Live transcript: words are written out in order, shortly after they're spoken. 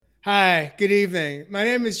Hi, good evening. My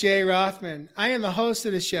name is Jay Rothman. I am the host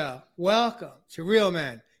of the show. Welcome to Real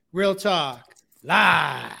Men, Real Talk,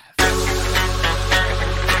 live.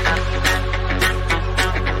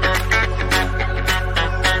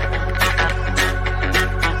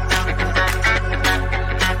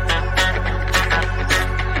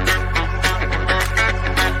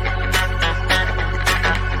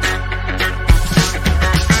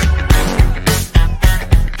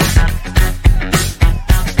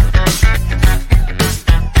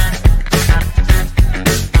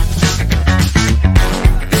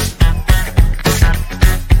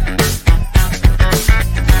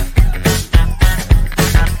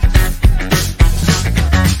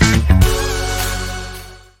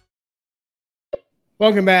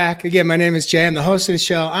 Welcome back. Again, my name is Jay. I'm the host of the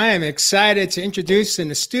show. I am excited to introduce in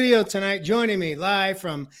the studio tonight, joining me live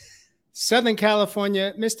from Southern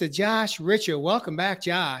California, Mr. Josh Richard. Welcome back,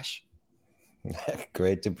 Josh.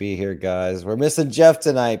 Great to be here, guys. We're missing Jeff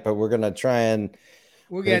tonight, but we're gonna try and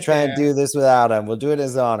do this without him. We'll do it in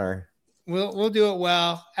his honor. We'll do it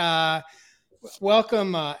well.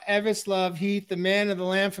 Welcome, Evislove Heath, the man of the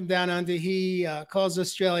land from down under. He calls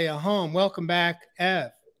Australia home. Welcome back, Ev.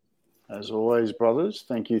 As always, brothers,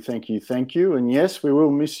 thank you. And yes, we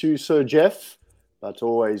will miss you, Sir Jeff, but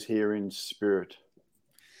always here in spirit.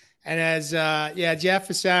 And as Jeff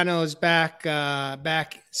Fasano is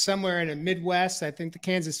back somewhere in the Midwest, I think the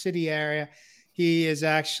Kansas City area. He is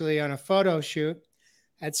actually on a photo shoot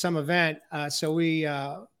at some event. So we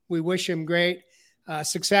wish him great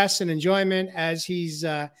success and enjoyment as he's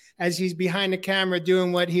behind the camera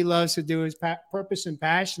doing what he loves to do, his purpose and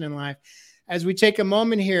passion in life. As we take a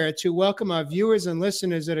moment here to welcome our viewers and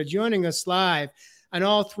listeners that are joining us live on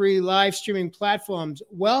all three live streaming platforms.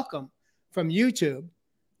 Welcome from YouTube,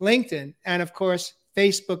 LinkedIn, and of course,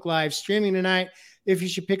 Facebook live streaming tonight. If you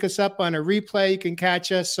should pick us up on a replay, you can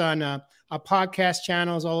catch us on our podcast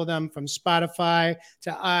channels, all of them from Spotify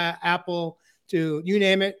to Apple to you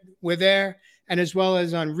name it, we're there. And as well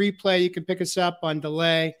as on replay, you can pick us up on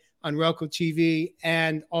delay on Roku TV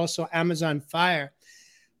and also Amazon Fire.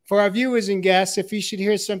 For our viewers and guests, if you should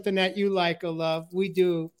hear something that you like or love, we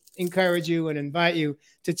do encourage you and invite you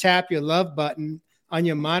to tap your love button on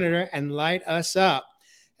your monitor and light us up.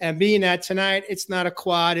 And being that tonight, it's not a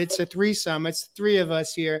quad, it's a threesome. It's three of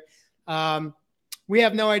us here. We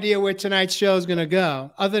have no idea where tonight's show is going to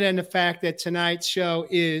go, other than the fact that tonight's show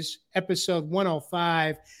is episode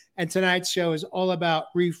 105, and tonight's show is all about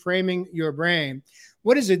reframing your brain.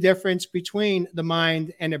 What is the difference between the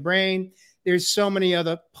mind and the brain? There's so many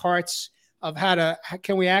other parts of how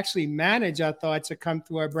can we actually manage our thoughts that come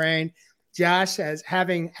through our brain. Josh, as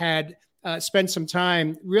having had spent some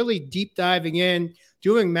time really deep diving in,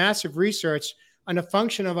 doing massive research on the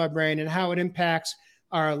function of our brain and how it impacts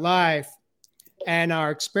our life and our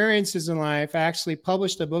experiences in life, actually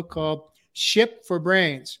published a book called Ship for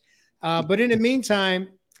Brains. But in the meantime,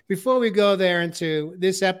 before we go there into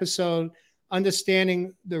this episode,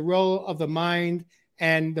 understanding the role of the mind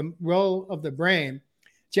and the role of the brain.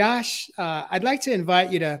 Josh, I'd like to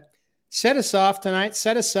invite you to set us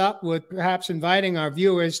up with perhaps inviting our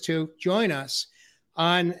viewers to join us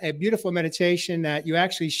on a beautiful meditation that you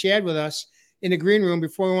actually shared with us in the green room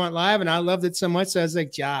before we went live. And I loved it so much. So I was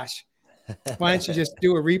like, Josh, why don't you just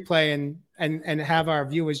do a replay and have our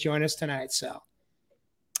viewers join us tonight? So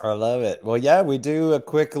I love it. Well, yeah, we do a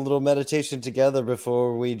quick little meditation together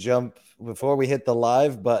before we hit the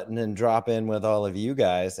live button and drop in with all of you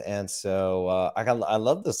guys. And so I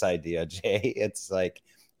love this idea, Jay. It's like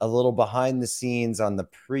a little behind the scenes on the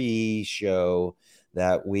pre-show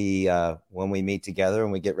that we when we meet together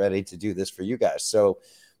and we get ready to do this for you guys. So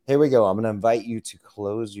here we go. I'm going to invite you to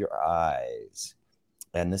close your eyes.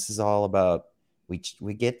 And this is all about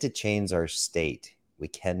we get to change our state. We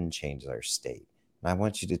can change our state. And I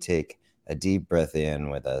want you to take a deep breath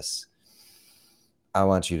in with us. I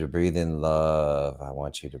want you to breathe in love. I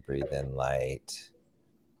want you to breathe in light.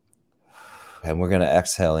 And we're going to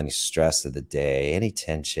exhale any stress of the day, any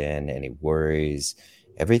tension, any worries.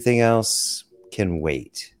 Everything else can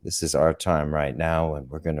wait. This is our time right now, and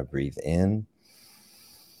we're going to breathe in.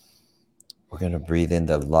 We're going to breathe in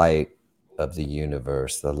the light of the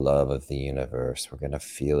universe, the love of the universe. We're going to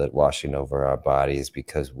feel it washing over our bodies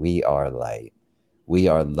because we are light. We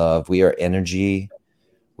are love. We are energy.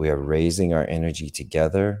 We are raising our energy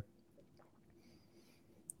together.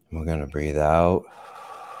 We're going to breathe out.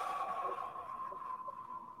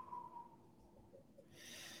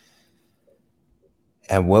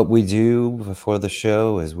 And what we do before the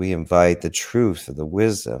show is we invite the truth, the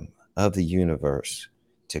wisdom of the universe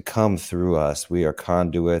to come through us. We are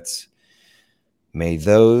conduits. May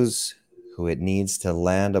those who who it needs to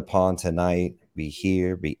land upon tonight be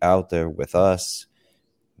here, be out there with us.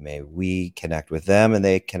 May we connect with them and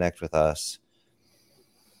they connect with us,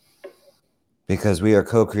 because we are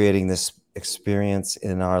co-creating this experience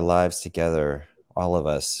in our lives together, all of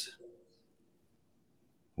us,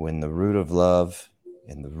 when the root of love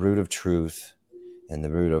and the root of truth and the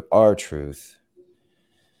root of our truth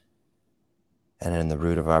and in the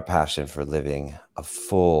root of our passion for living a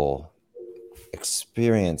full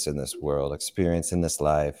experience in this world, experience in this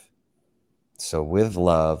life. So with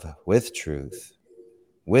love, with truth,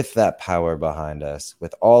 with that power behind us,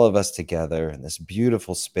 with all of us together in this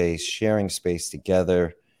beautiful space, sharing space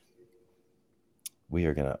together, we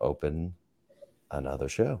are going to open another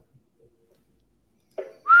show.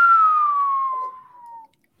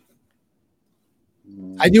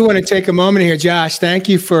 I do want to take a moment here, Josh. Thank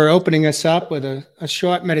you for opening us up with a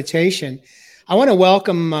short meditation. I want to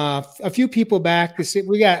welcome a few people back.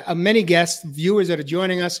 We got many guests, viewers that are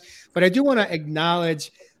joining us, but I do want to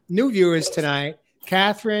acknowledge new viewers tonight,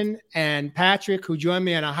 Catherine and Patrick, who joined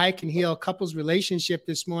me on a Hike and Heal couples relationship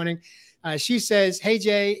this morning. She says, "Hey,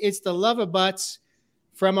 Jay, it's the Lover Butts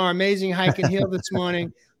from our amazing Hike and Heal this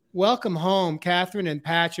morning. Welcome home, Catherine and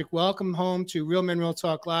Patrick. Welcome home to Real Men Real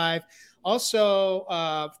Talk Live." Also,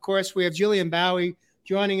 of course, we have Jillian Bowie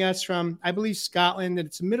joining us from, I believe, Scotland, and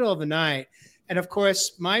it's the middle of the night. And, of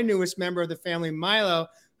course, my newest member of the family, Milo,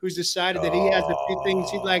 who's decided that he has a few things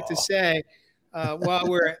he'd like to say while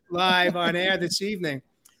we're live on air this evening.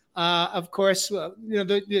 Of course,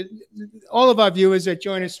 all of our viewers that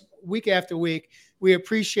join us week after week, we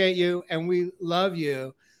appreciate you and we love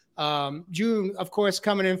you. June, of course,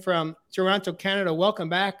 coming in from Toronto, Canada. Welcome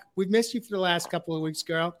back. We've missed you for the last couple of weeks,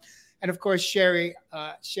 girl. And, of course, Sherry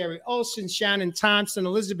Olson, Shannon Thompson,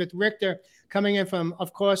 Elizabeth Richter coming in from,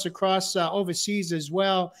 of course, across overseas as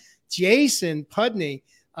well. Jason Pudney,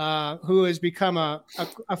 who has become a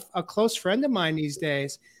close friend of mine these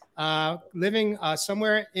days, living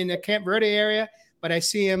somewhere in the Camp Verde area, but I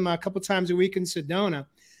see him a couple times a week in Sedona.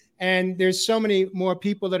 And there's so many more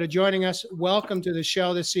people that are joining us. Welcome to the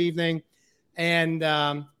show this evening. And,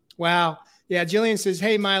 wow. Yeah, Jillian says,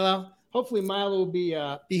 "Hey, Milo." Hopefully Milo will be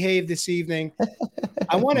behave this evening.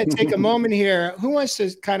 I want to take a moment here. Who wants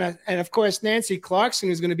to kind of, and of course, Nancy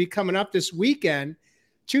Clarkson is going to be coming up this weekend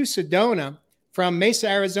to Sedona from Mesa,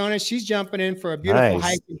 Arizona. She's jumping in for a beautiful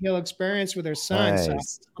hike and hill experience with her son. So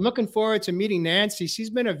I'm looking forward to meeting Nancy. She's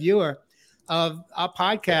been a viewer of our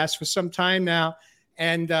podcast for some time now.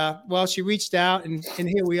 And well, she reached out and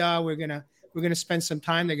here we are. We're gonna spend some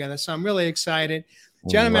time together. So I'm really excited.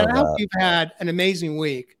 Gentlemen, I hope you've had an amazing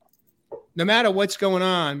week. No matter what's going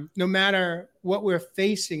on, no matter what we're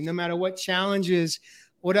facing, no matter what challenges,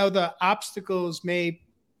 what other obstacles may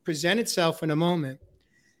present itself in a moment,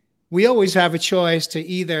 we always have a choice to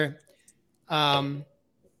either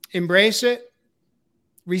embrace it,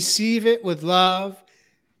 receive it with love,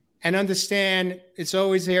 and understand it's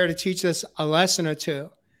always there to teach us a lesson or two.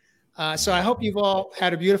 So I hope you've all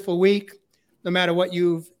had a beautiful week, no matter what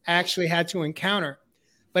you've actually had to encounter.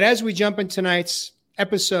 But as we jump in tonight's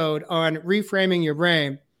episode on reframing your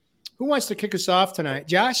brain, who wants to kick us off tonight?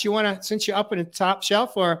 Josh, you want to, since you're up in the top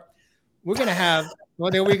shelf, or we're going to have, well,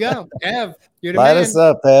 there we go. Ev, you're the Light man. us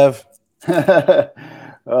up, Ev.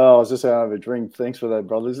 Oh, I was just having a drink. Thanks for that,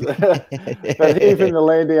 brothers. But here from the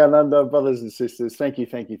land down under, brothers and sisters, thank you,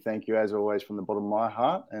 as always, from the bottom of my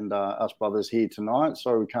heart. And us brothers here tonight.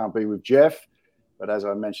 Sorry we can't be with Jeff, but as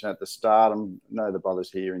I mentioned at the start, I know the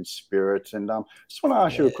brothers here in spirit. And just want to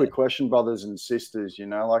ask you a quick question, brothers and sisters. You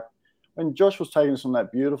know, like when Josh was taking us on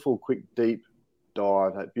that beautiful, quick, deep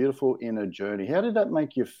dive, that beautiful inner journey, how did that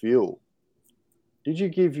make you feel? Did you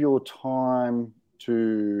give your time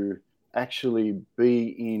to actually be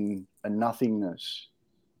in a nothingness?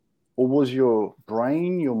 Or was your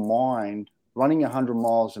brain, your mind running 100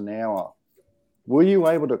 miles an hour? Were you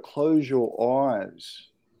able to close your eyes?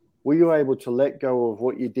 Were you able to let go of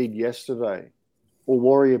what you did yesterday or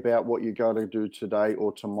worry about what you're going to do today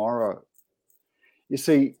or tomorrow? You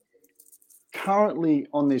see, currently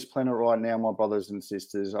on this planet right now, my brothers and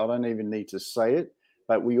sisters, I don't even need to say it,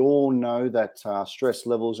 but we all know that stress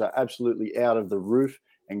levels are absolutely out of the roof.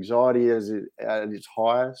 Anxiety is at its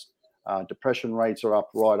highest. Depression rates are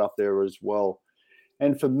right up there as well.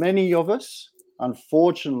 And for many of us,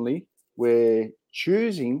 unfortunately, we're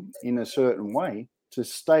choosing in a certain way to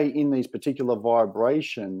stay in these particular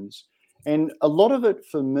vibrations. And a lot of it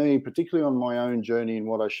for me, particularly on my own journey and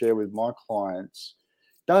what I share with my clients,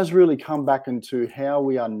 does really come back into how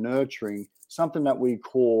we are nurturing something that we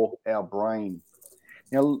call our brain.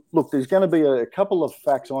 Now, look, there's going to be a couple of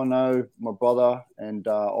facts I know my brother and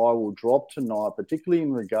I will drop tonight, particularly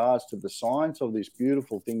in regards to the science of this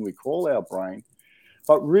beautiful thing we call our brain,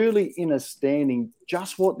 but really understanding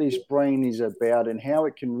just what this brain is about and how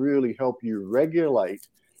it can really help you regulate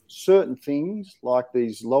certain things like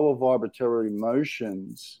these lower vibratory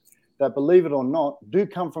emotions that, believe it or not, do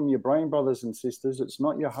come from your brain, brothers and sisters. It's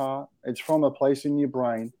not your heart. It's from a place in your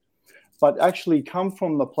brain, but actually come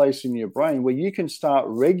from the place in your brain where you can start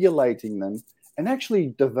regulating them and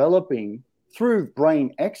actually developing through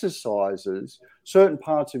brain exercises certain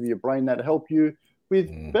parts of your brain that help you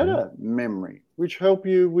with better memory, which help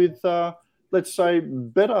you with, let's say,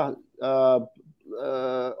 better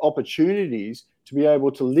opportunities to be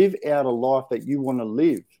able to live out a life that you want to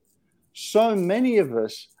live. So many of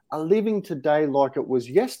us are living today like it was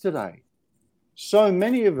yesterday. So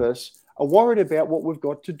many of us are worried about what we've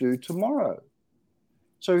got to do tomorrow.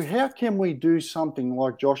 So how can we do something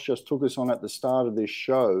like Josh just took us on at the start of this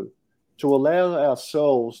show to allow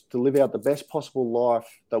ourselves to live out the best possible life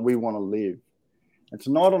that we want to live? And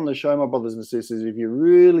tonight on the show, my brothers and sisters, if you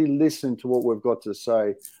really listen to what we've got to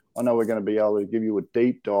say, I know we're going to be able to give you a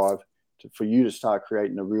deep dive for you to start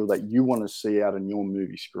creating a reel that you want to see out on your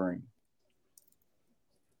movie screen.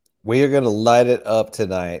 We are going to light it up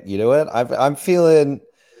tonight. You know what? I'm feeling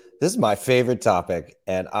this is my favorite topic,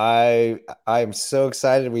 and I'm so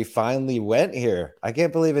excited we finally went here. I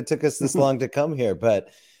can't believe it took us this long to come here,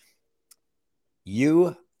 but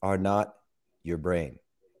you are not your brain.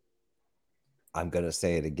 I'm going to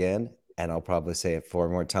say it again, and I'll probably say it 4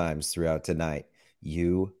 more times throughout tonight.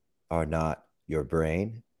 You are not your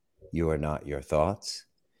brain. You are not your thoughts.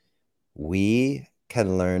 We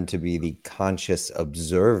can learn to be the conscious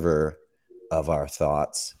observer of our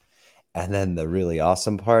thoughts. And then the really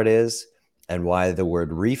awesome part is, and why the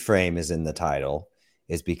word reframe is in the title,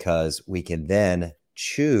 is because we can then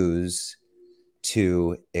choose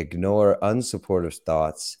to ignore unsupportive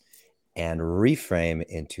thoughts and reframe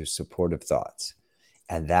into supportive thoughts.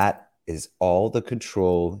 And that is all the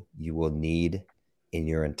control you will need in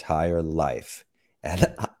your entire life.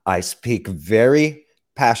 And I speak very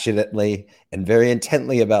passionately and very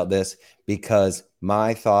intently about this because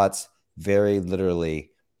my thoughts very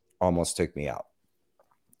literally almost took me out.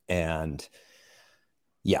 And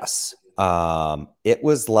yes, it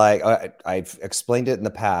was like I've explained it in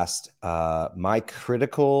the past. My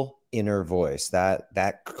critical inner voice,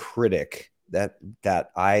 that critic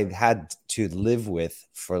that I had to live with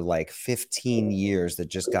for like 15 years, that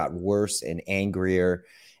just got worse and angrier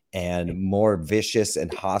and more vicious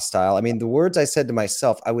and hostile. I mean, the words I said to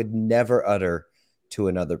myself, I would never utter to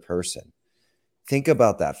another person. Think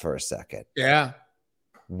about that for a second. Yeah.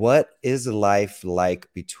 What is life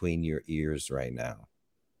like between your ears right now?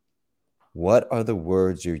 What are the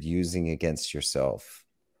words you're using against yourself?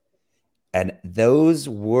 And those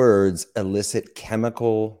words elicit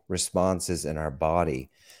chemical responses in our body,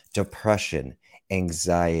 depression,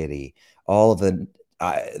 anxiety, all the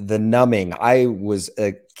numbing. I was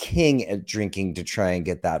a king at drinking to try and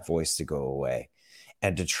get that voice to go away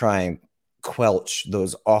and to try and quelch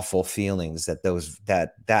those awful feelings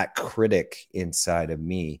that critic inside of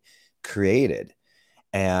me created.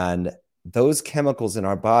 And those chemicals in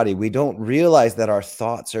our body, we don't realize that our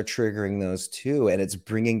thoughts are triggering those too. And it's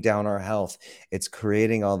bringing down our health. It's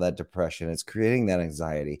creating all that depression. It's creating that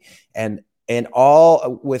anxiety. And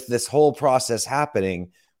all with this whole process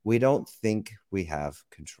happening, we don't think we have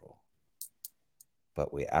control,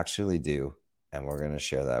 but we actually do. And we're going to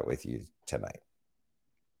share that with you tonight.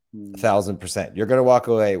 1,000%. You're going to walk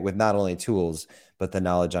away with not only tools, but the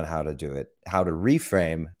knowledge on how to do it, how to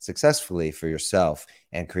reframe successfully for yourself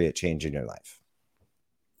and create change in your life.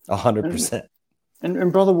 100%.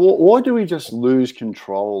 And brother, why do we just lose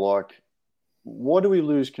control? Like, why do we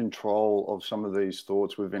lose control of some of these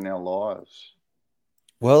thoughts within our lives?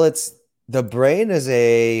 Well, the brain is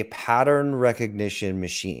a pattern recognition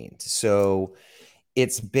machine. So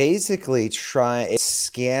it's basically it's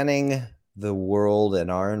scanning the world and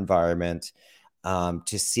our environment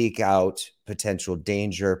to seek out potential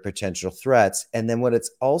danger, potential threats. And then what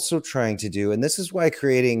it's also trying to do, and this is why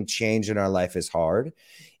creating change in our life is hard,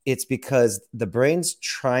 it's because the brain's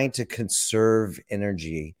trying to conserve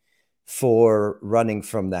energy for running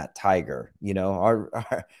from that tiger. You know,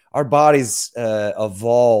 our bodies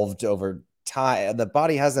evolved over time. The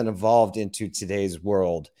body hasn't evolved into today's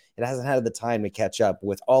world. It hasn't had the time to catch up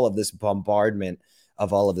with all of this bombardment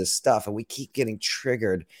of all of this stuff. And we keep getting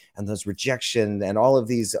triggered, and those rejection and all of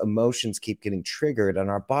these emotions keep getting triggered, and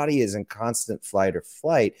our body is in constant flight or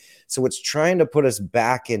flight. So it's trying to put us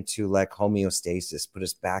back into like homeostasis, put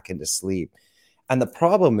us back into sleep. And the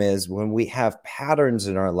problem is when we have patterns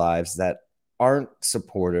in our lives that aren't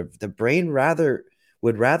supportive, the brain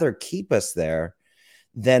would rather keep us there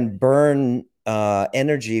than burn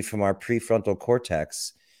energy from our prefrontal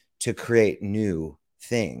cortex to create new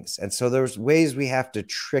things. And so there's ways we have to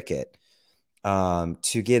trick it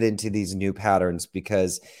to get into these new patterns,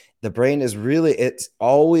 because the brain is really, it's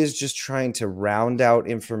always just trying to round out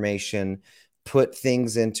information, put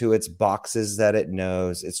things into its boxes that it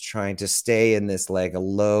knows. It's trying to stay in this like a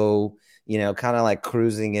low, kind of like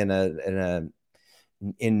cruising in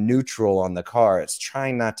neutral on the car. It's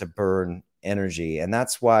trying not to burn energy. And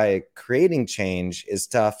that's why creating change is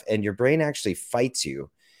tough. And your brain actually fights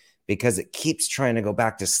you because it keeps trying to go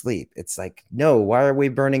back to sleep. It's like, no, why are we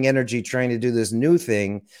burning energy trying to do this new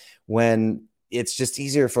thing when it's just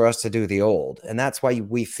easier for us to do the old? And that's why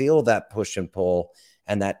we feel that push and pull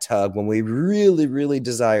and that tug when we really, really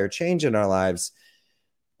desire change in our lives,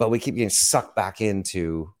 but we keep getting sucked back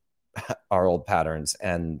into our old patterns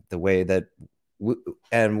and the way that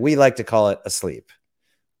we like to call it asleep.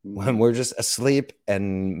 When we're just asleep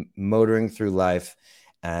and motoring through life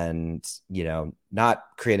and, not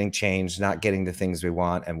creating change, not getting the things we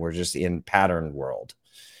want. And we're just in pattern world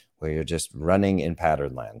where you're just running in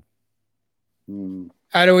pattern land.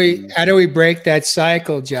 How do we break that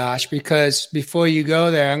cycle, Josh? Because before you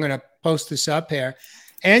go there, I'm going to post this up here.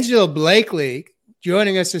 Angela Blakely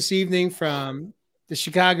joining us this evening from the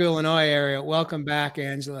Chicago, Illinois area. Welcome back,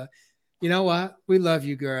 Angela. You know what? We love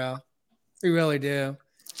you, girl. We really do.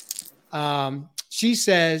 She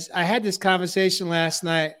says, I had this conversation last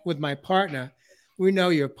night with my partner. We know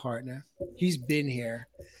your partner. He's been here.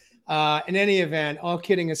 In any event, all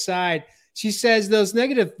kidding aside, she says those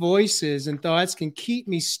negative voices and thoughts can keep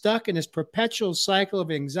me stuck in this perpetual cycle of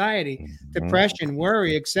anxiety, depression,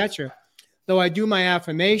 worry, etc. Though I do my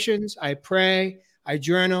affirmations, I pray, I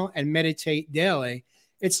journal, and meditate daily.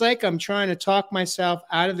 It's like I'm trying to talk myself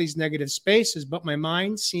out of these negative spaces, but my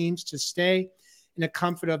mind seems to stay in the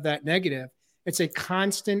comfort of that negative. It's a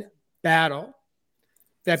constant battle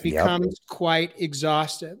that becomes quite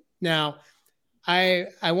exhaustive. Now, I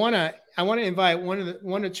want to invite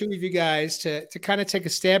one or two of you guys to kind of take a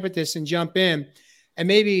stab at this and jump in, and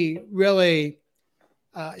maybe really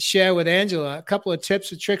share with Angela a couple of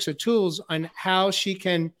tips or tricks or tools on how she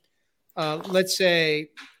can, let's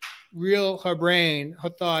say, reel her brain, her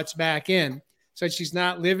thoughts back in, so she's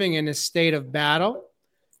not living in a state of battle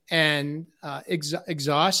and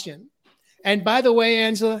exhaustion. And by the way,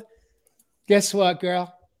 Angela, guess what,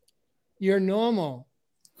 girl? You're normal.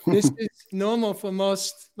 This is normal for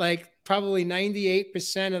most, like probably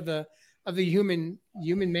 98% of the human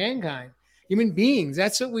mankind, human beings.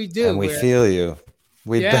 That's what we do. And we feel you.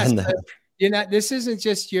 We've done that. This isn't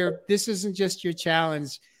just your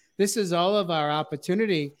challenge. This is all of our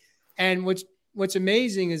opportunity. And what's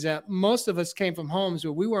amazing is that most of us came from homes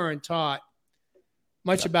where we weren't taught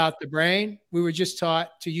much about the brain. We were just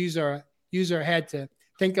taught to use our head to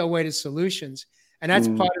think our way to solutions. And that's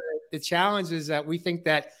part of the challenge, is that we think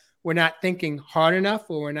that we're not thinking hard enough,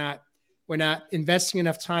 or we're not investing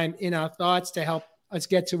enough time in our thoughts to help us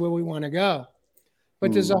get to where we want to go.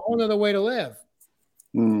 But there's a whole other way to live.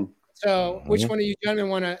 So which one of you gentlemen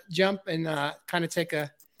want to jump and kind of take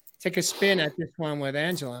a spin at this one with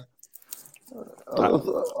Angela?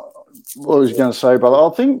 What was you going to say, brother?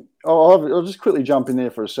 I think I'll just quickly jump in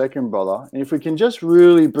there for a second, brother. And if we can just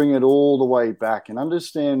really bring it all the way back and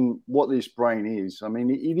understand what this brain is. I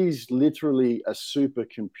mean, it is literally a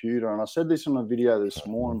supercomputer. And I said this on a video this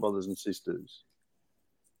morning, brothers and sisters.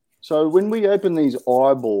 So when we open these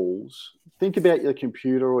eyeballs, think about your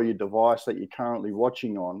computer or your device that you're currently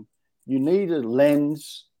watching on. You need a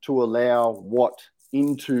lens to allow what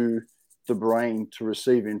into the brain to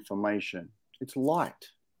receive information. It's light.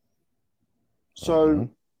 So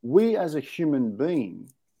we as a human being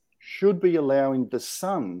should be allowing the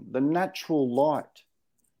sun, the natural light,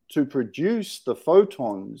 to produce the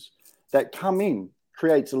photons that come in,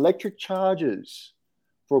 creates electric charges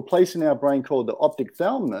for a place in our brain called the optic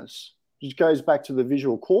thalamus, which goes back to the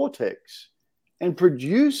visual cortex, and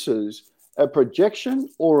produces a projection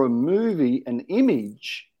or a movie, an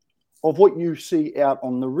image of what you see out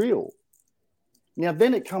on the reel. Now,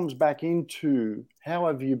 then it comes back into how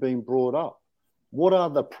have you been brought up? What are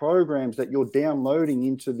the programs that you're downloading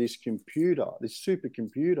into this computer, this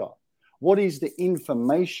supercomputer? What is the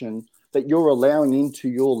information that you're allowing into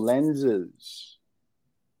your lenses?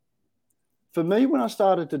 For me, when I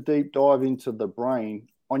started to deep dive into the brain,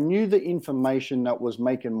 I knew the information that was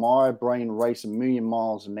making my brain race 1,000,000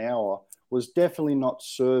 miles an hour was definitely not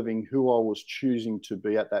serving who I was choosing to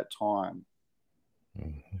be at that time.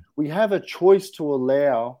 We have a choice to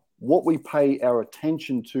allow what we pay our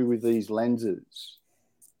attention to with these lenses.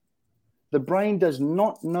 The brain does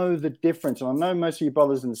not know the difference. And I know most of your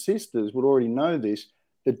brothers and sisters would already know this.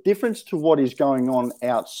 The difference to what is going on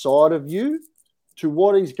outside of you to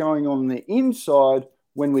what is going on the inside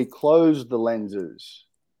when we close the lenses.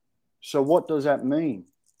 So what does that mean?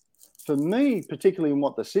 For me, particularly in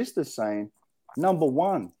what the sister's saying, number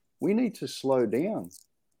one, we need to slow down.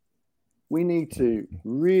 We need to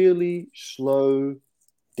really slow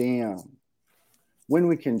down. When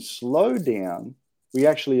we can slow down, we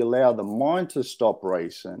actually allow the mind to stop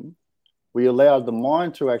racing. We allow the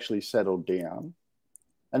mind to actually settle down.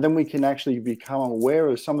 And then we can actually become aware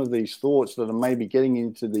of some of these thoughts that are maybe getting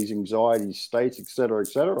into these anxiety states, et cetera, et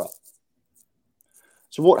cetera.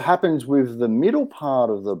 So what happens with the middle part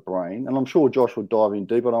of the brain, and I'm sure Josh will dive in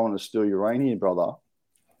deep, I don't want to steal your rain here, brother.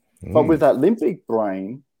 But with that limbic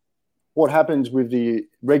brain, what happens with the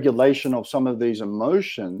regulation of some of these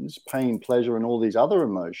emotions, pain, pleasure, and all these other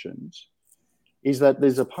emotions, is that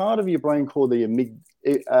there's a part of your brain called the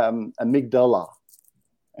amygdala.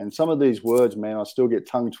 And some of these words, man, I still get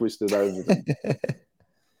tongue twisted over them.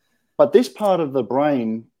 But this part of the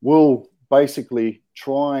brain will basically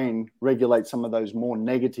try and regulate some of those more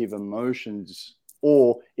negative emotions,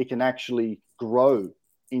 or it can actually grow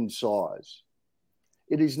in size.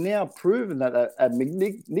 It is now proven that a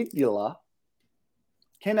amygdala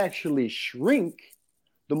can actually shrink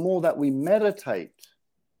the more that we meditate,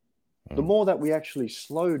 the more that we actually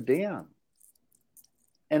slow down.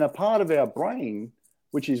 And a part of our brain,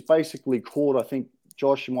 which is basically called, I think,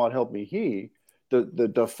 Josh, you might help me here,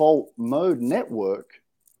 the default mode network,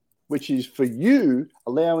 which is for you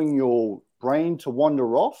allowing your brain to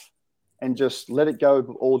wander off and just let it go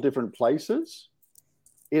all different places.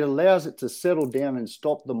 It allows it to settle down and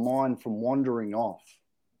stop the mind from wandering off.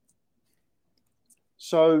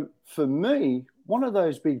 So for me, one of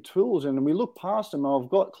those big tools, and we look past them, I've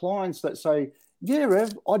got clients that say, yeah,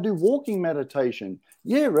 Rev, I do walking meditation.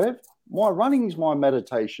 Yeah, Rev, my running is my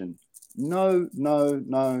meditation. No, no,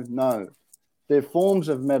 no, no. They're forms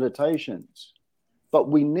of meditations. But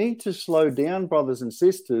we need to slow down, brothers and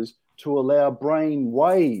sisters, to allow brain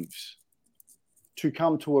waves to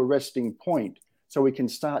come to a resting point so we can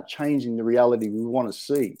start changing the reality we want to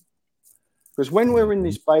see. Because when we're in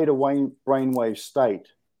this beta brainwave state,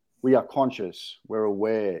 we are conscious, we're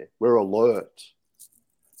aware, we're alert.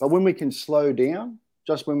 But when we can slow down,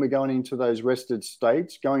 just when we're going into those rested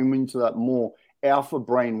states, going into that more alpha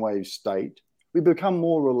brainwave state, we become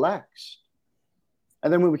more relaxed.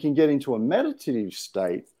 And then when we can get into a meditative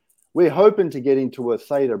state, we're hoping to get into a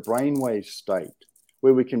theta brainwave state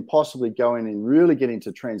where we can possibly go in and really get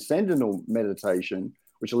into transcendental meditation,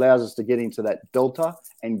 which allows us to get into that delta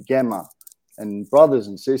and gamma. And brothers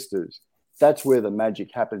and sisters, that's where the magic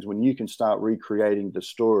happens, when you can start recreating the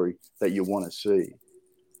story that you want to see.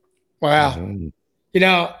 Wow. You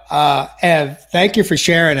know, Ev, thank you for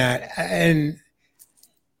sharing that. And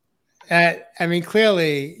I mean,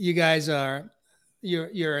 clearly you guys are,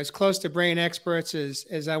 you're as close to brain experts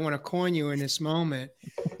as I want to coin you in this moment.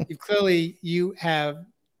 You have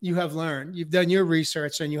learned, you've done your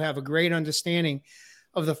research, and you have a great understanding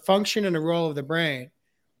of the function and the role of the brain.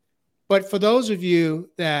 But for those of you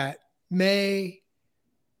that may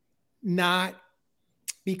not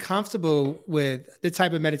be comfortable with the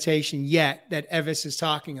type of meditation yet that Evis is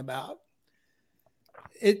talking about,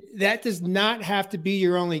 that does not have to be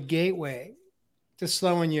your only gateway to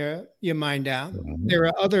slowing your mind down. There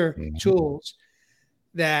are other tools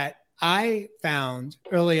that I found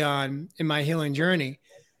early on in my healing journey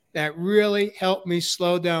that really helped me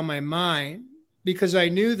slow down my mind, because I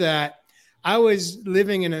knew that I was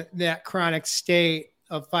living in that chronic state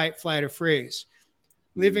of fight, flight, or freeze,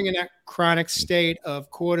 living in that chronic state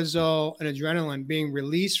of cortisol and adrenaline being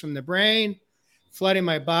released from the brain, flooding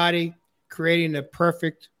my body, creating the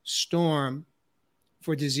perfect storm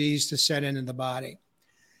for disease to set in the body.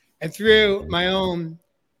 And through my own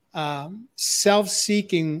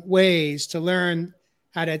self-seeking ways to learn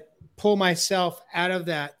how to pull myself out of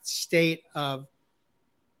that state of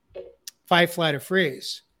fight, flight, or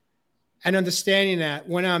freeze, and understanding that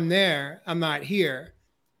when I'm there, I'm not here.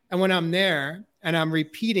 And when I'm there and I'm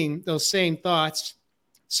repeating those same thoughts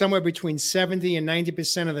somewhere between 70 and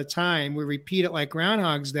 90% of the time, we repeat it like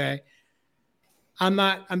Groundhog's Day,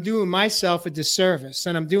 I'm doing myself a disservice,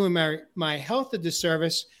 and I'm doing my health a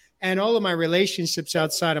disservice, and all of my relationships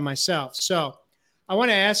outside of myself. So I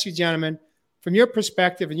want to ask you, gentlemen, from your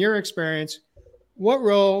perspective and your experience, what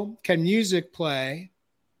role can music play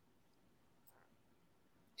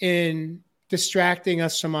in distracting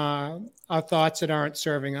us from our thoughts that aren't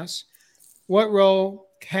serving us? What role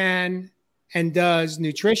can And does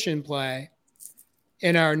nutrition play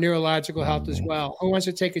in our neurological health as well? Who wants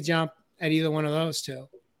to take a jump at either one of those two?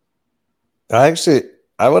 I'm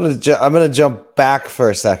going to jump back for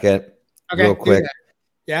a second, real quick.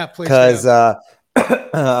 Yeah, please. Because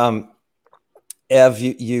Ev,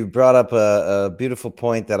 you brought up a beautiful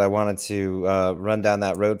point that I wanted to run down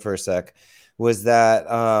that road for a sec. Was that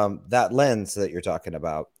that lens that you're talking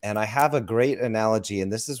about? And I have a great analogy,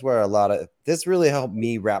 and this is where this really helped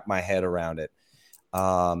me wrap my head around it.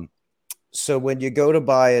 So when you go to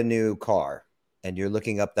buy a new car and you're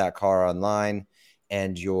looking up that car online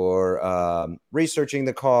and you're researching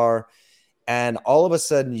the car, and all of a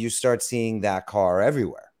sudden you start seeing that car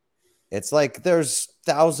everywhere. It's like there's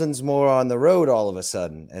thousands more on the road all of a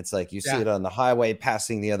sudden. It's like you see it on the highway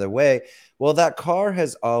passing the other way. Well, that car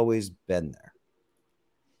has always been there.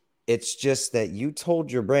 It's just that you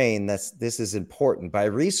told your brain that this is important by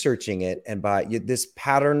researching it and by this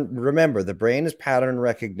pattern. Remember, the brain is pattern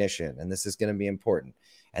recognition, and this is going to be important.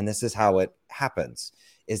 And this is how it happens,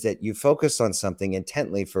 is that you focus on something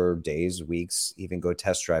intently for days, weeks, even go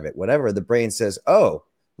test drive it, whatever. The brain says, oh,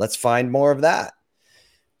 let's find more of that.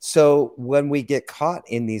 So when we get caught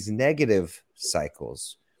in these negative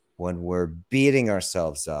cycles, when we're beating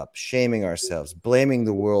ourselves up, shaming ourselves, blaming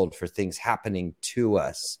the world for things happening to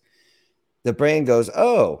us, the brain goes,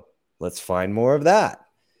 oh, let's find more of that.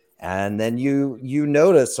 And then you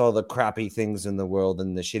notice all the crappy things in the world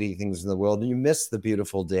and the shitty things in the world, and you miss the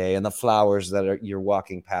beautiful day and the flowers that you're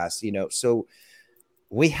walking past, So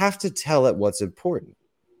we have to tell it what's important.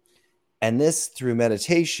 And this through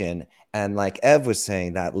meditation. And like Ev was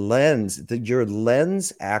saying, that lens, your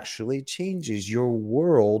lens actually changes. Your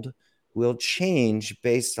world will change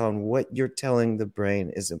based on what you're telling the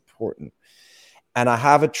brain is important. And I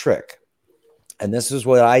have a trick. And this is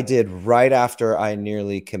what I did right after I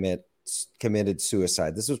nearly committed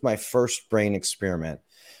suicide. This was my first brain experiment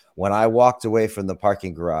when I walked away from the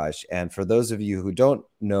parking garage. And for those of you who don't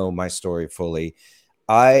know my story fully,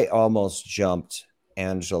 I almost jumped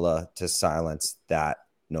Angela to silence that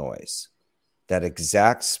noise, that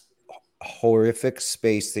exact horrific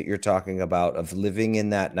space that you're talking about of living in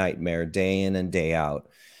that nightmare day in and day out.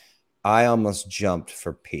 I almost jumped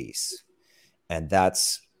for peace. And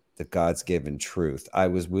that's the God's given truth. I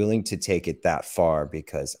was willing to take it that far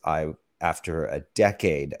because after a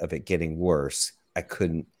decade of it getting worse, I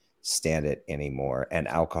couldn't stand it anymore. And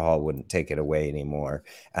alcohol wouldn't take it away anymore.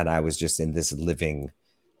 And I was just in this living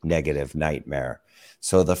negative nightmare.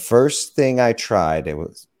 So the first thing I tried,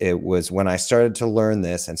 it was when I started to learn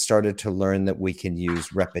this and started to learn that we can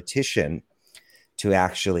use repetition to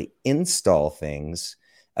actually install things.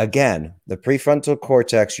 Again, the prefrontal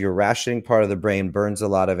cortex, your rationing part of the brain, burns a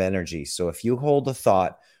lot of energy. So if you hold a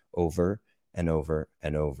thought over and over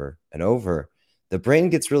and over and over, the brain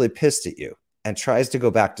gets really pissed at you and tries to go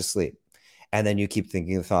back to sleep. And then you keep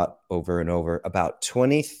thinking the thought over and over. About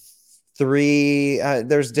 23,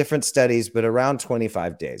 there's different studies, but around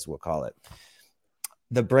 25 days, we'll call it.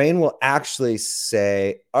 The brain will actually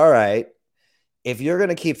say, all right, if you're going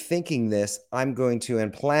to keep thinking this, I'm going to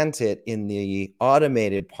implant it in the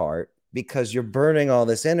automated part because you're burning all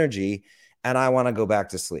this energy and I want to go back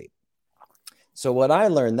to sleep. So when I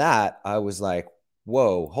learned that, I was like,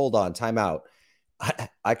 whoa, hold on, time out.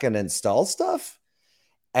 I can install stuff.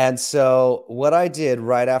 And so what I did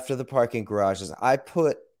right after the parking garage is I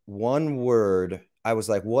put one word. I was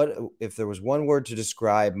like, what if there was one word to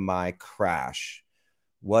describe my crash?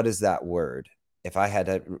 What is that word? If I had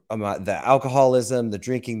to, the alcoholism, the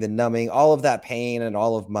drinking, the numbing, all of that pain and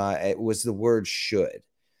all of it was the word should.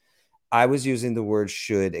 I was using the word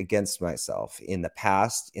should against myself in the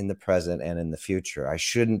past, in the present, and in the future. I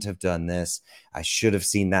shouldn't have done this. I should have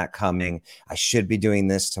seen that coming. I should be doing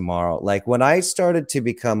this tomorrow. Like when I started to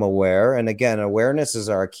become aware, and again, awareness is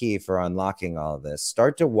our key for unlocking all of this.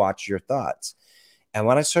 Start to watch your thoughts. And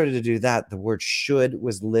when I started to do that, the word should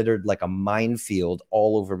was littered like a minefield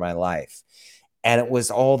all over my life. And it was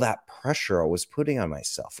all that pressure I was putting on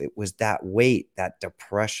myself. It was that weight, that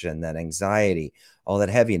depression, that anxiety, all that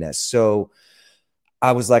heaviness. So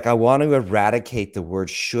I was like, I want to eradicate the word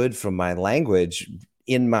should from my language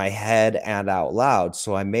in my head and out loud.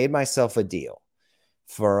 So I made myself a deal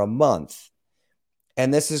for a month.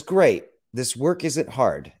 And this is great. This work isn't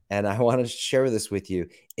hard. And I want to share this with you.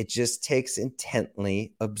 It just takes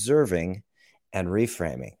intently observing and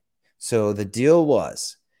reframing. So the deal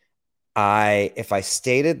was, if I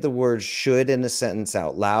stated the word should in a sentence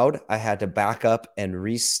out loud, I had to back up and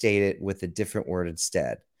restate it with a different word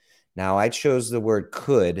instead. Now I chose the word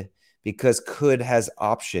could because could has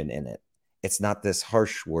option in it. It's not this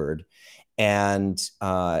harsh word. And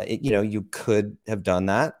you could have done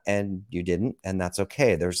that and you didn't, and that's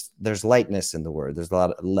okay. There's lightness in the word. There's a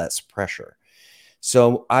lot less pressure.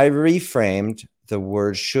 So I reframed the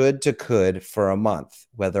word should to could for a month.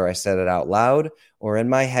 Whether I said it out loud or in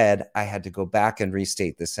my head, I had to go back and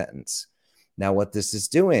restate the sentence. Now, what this is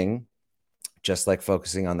doing, just like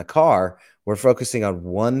focusing on the car, we're focusing on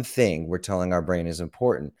one thing we're telling our brain is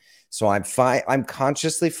important. So I'm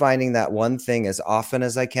consciously finding that one thing as often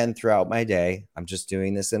as I can throughout my day. I'm just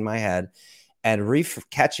doing this in my head and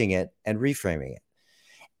catching it and reframing it.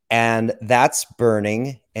 And that's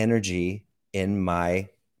burning energy in my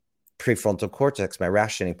prefrontal cortex, my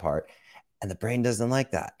rationing part. And the brain doesn't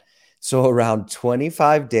like that. So around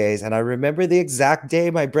 25 days, and I remember the exact day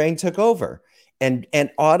my brain took over and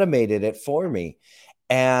automated it for me.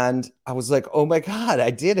 And I was like, oh my God,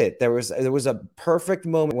 I did it. There was a perfect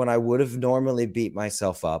moment when I would have normally beat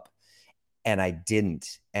myself up and I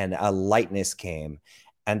didn't. And a lightness came.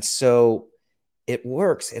 And so it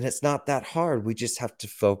works and it's not that hard. We just have to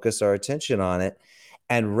focus our attention on it.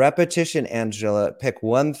 And repetition, Angela, pick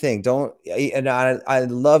one thing. I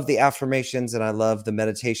love the affirmations and I love the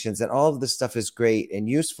meditations and all of this stuff is great and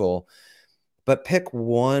useful. But pick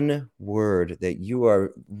one word that you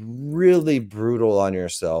are really brutal on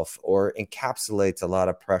yourself or encapsulates a lot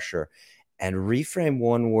of pressure and reframe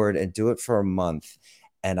one word and do it for a month.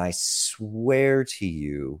 And I swear to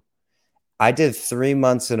you, I did 3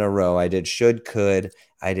 months in a row. I did should, could,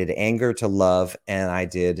 I did anger to love, and I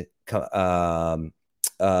did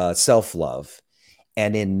self-love.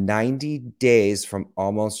 And in 90 days from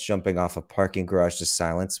almost jumping off a parking garage to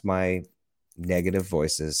silence my negative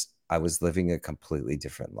voices, I was living a completely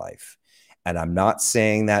different life. And I'm not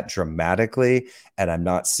saying that dramatically. And I'm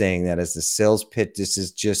not saying that as a sales pitch. This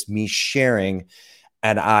is just me sharing.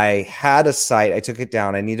 And I had a site. I took it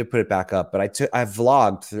down. I need to put it back up. But I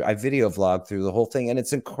video vlogged through the whole thing. And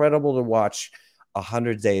it's incredible to watch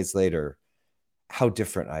 100 days later how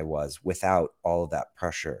different I was without all of that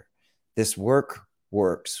pressure. This work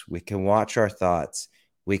works. We can watch our thoughts.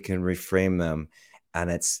 We can reframe them. And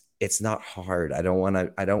it's not hard. I don't want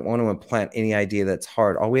to implant any idea that's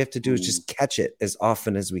hard. All we have to do is just catch it as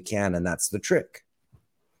often as we can. And that's the trick.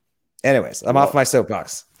 Anyways, I'm off my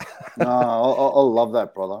soapbox. No, I love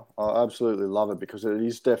that, brother. I absolutely love it because it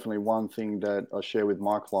is definitely one thing that I share with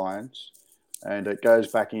my clients. And it goes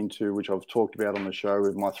back into, which I've talked about on the show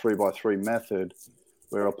with my 3x3 method,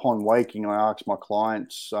 where upon waking, I ask my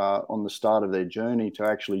clients on the start of their journey to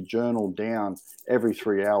actually journal down every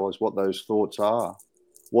 3 hours what those thoughts are,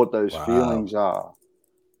 what those feelings are,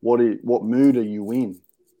 what mood are you in.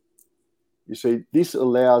 You see, this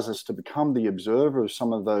allows us to become the observer of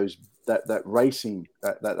some of those, that racing,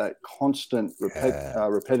 that constant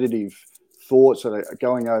repetitive thoughts that are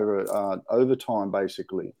going over time,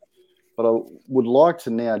 basically. But I would like to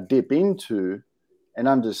now dip into and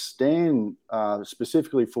understand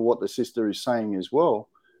specifically for what the sister is saying as well,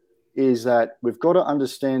 is that we've got to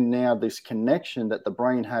understand now this connection that the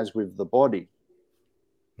brain has with the body.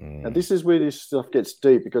 Now, this is where this stuff gets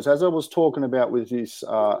deep, because as I was talking about with this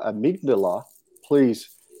amygdala, please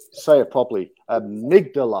say it properly,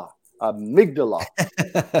 amygdala.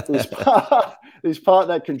 This part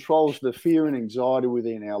that controls the fear and anxiety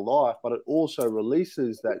within our life, but it also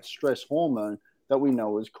releases that stress hormone that we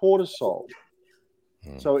know as cortisol.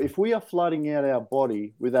 So if we are flooding out our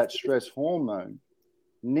body with that stress hormone,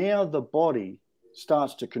 now the body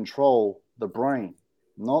starts to control the brain,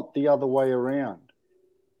 not the other way around.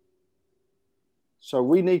 So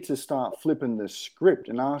we need to start flipping the script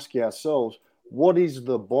and ask ourselves, what is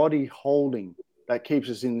the body holding that keeps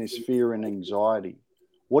us in this fear and anxiety?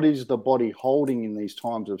 What is the body holding in these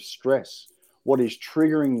times of stress? What is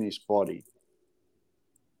triggering this body?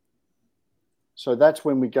 So that's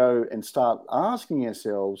when we go and start asking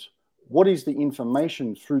ourselves, what is the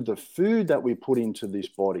information through the food that we put into this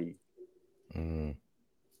body?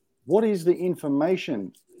 What is the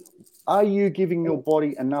information? Are you giving your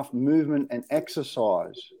body enough movement and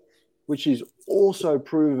exercise, which is also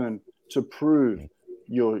proven to improve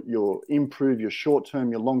your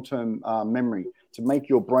short-term, your long-term memory, to make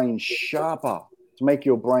your brain sharper, to make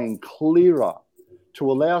your brain clearer,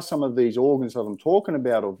 to allow some of these organs that I'm talking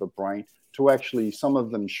about of the brain to actually, some of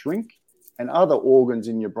them shrink, and other organs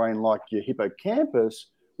in your brain like your hippocampus,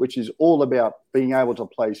 which is all about being able to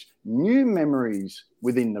place new memories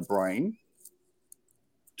within the brain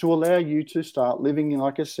to allow you to start living,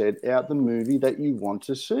 like I said, out the movie that you want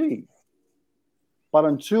to see. But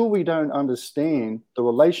until we don't understand the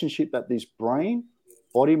relationship that this brain,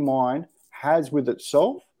 body, mind has with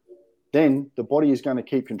itself, then the body is going to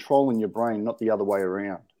keep controlling your brain, not the other way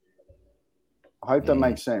around. I hope that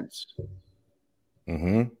makes sense.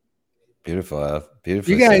 Mm-hmm. Beautiful, Ev. You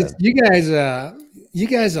Beautifully guys, said. you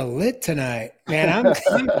guys are lit tonight, man.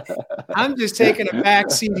 I'm just taking a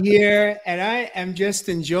back seat here, and I am just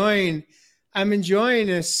enjoying. I'm enjoying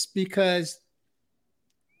this because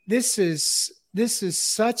this is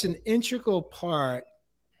such an integral part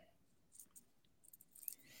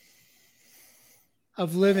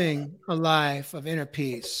of living a life of inner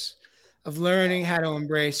peace, of learning how to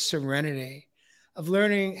embrace serenity, of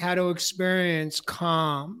learning how to experience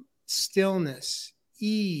calm, stillness,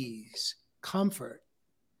 ease, comfort.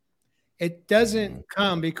 It doesn't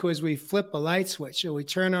come because we flip a light switch or we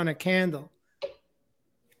turn on a candle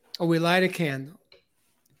or we light a candle.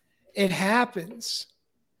 It happens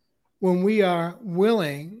when we are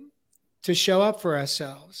willing to show up for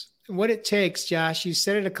ourselves. And what it takes, Josh, you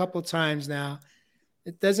said it a couple of times now,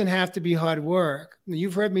 it doesn't have to be hard work.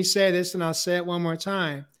 You've heard me say this, and I'll say it one more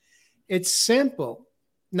time. It's simple,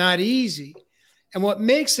 not easy. And what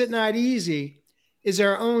makes it not easy is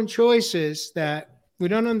our own choices that we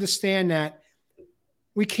don't understand that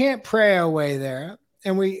we can't pray our way there.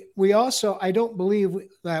 And we also, I don't believe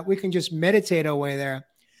that we can just meditate our way there.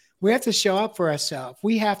 We have to show up for ourselves.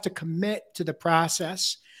 We have to commit to the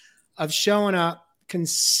process of showing up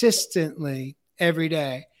consistently every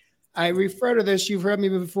day. I refer to this, you've heard me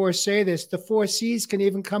before say this, the 4 C's can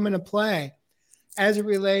even come into play as it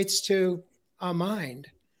relates to our mind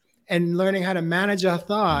and learning how to manage our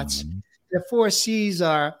thoughts. The 4 C's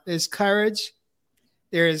there's courage,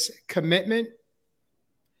 there's commitment,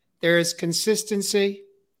 there is consistency,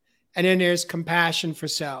 and then there's compassion for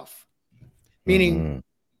self. Meaning,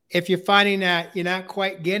 if you're finding that you're not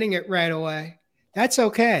quite getting it right away, that's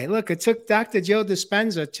okay. Look, it took Dr. Joe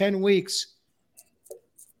Dispenza 10 weeks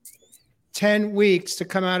to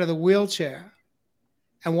come out of the wheelchair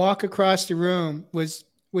and walk across the room with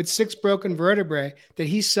 6 broken vertebrae that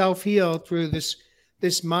he self-healed through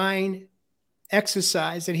this mind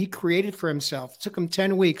exercise that he created for himself. It took him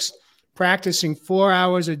 10 weeks practicing 4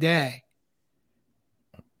 hours a day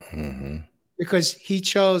because he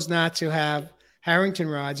chose not to have Harrington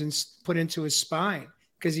rods and put into his spine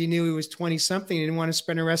because he knew he was 20-something. He didn't want to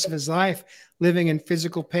spend the rest of his life living in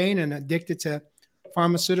physical pain and addicted to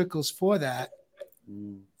pharmaceuticals for that.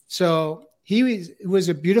 So he was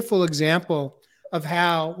a beautiful example of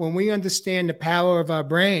how when we understand the power of our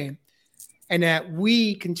brain and that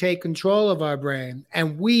we can take control of our brain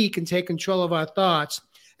and we can take control of our thoughts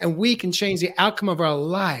and we can change the outcome of our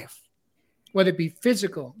life, whether it be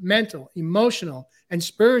physical, mental, emotional, and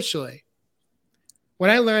spiritually. When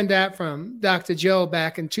I learned that from Dr. Joe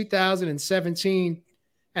back in 2017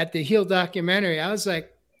 at the Heal documentary, I was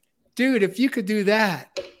like, dude, if you could do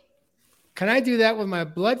that, can I do that with my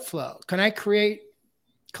blood flow? Can I create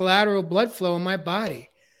collateral blood flow in my body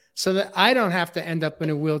so that I don't have to end up in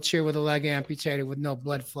a wheelchair with a leg amputated with no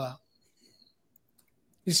blood flow?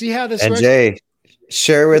 You see how this and works? Jay,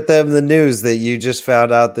 share with them the news that you just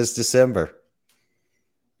found out this December.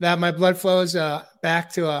 That my blood flow is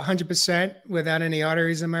back to 100% without any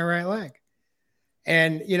arteries in my right leg.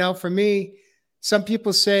 And, for me, some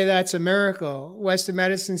people say that's a miracle. Western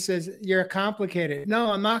medicine says you're complicated.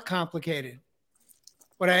 No, I'm not complicated.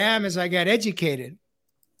 What I am is I got educated.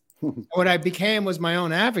 What I became was my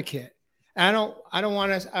own advocate. I don't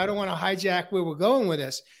want to hijack where we're going with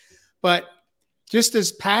this, but just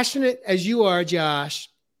as passionate as you are, Josh,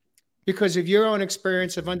 because of your own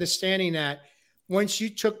experience of understanding that once you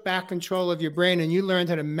took back control of your brain and you learned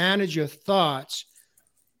how to manage your thoughts,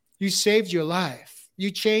 you saved your life.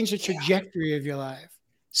 You changed the trajectory of your life.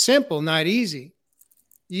 Simple, not easy.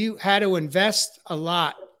 You had to invest a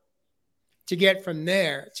lot to get from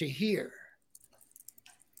there to here.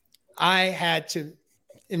 I had to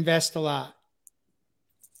invest a lot.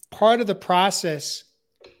 Part of the process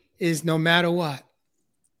is no matter what,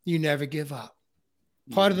 you never give up.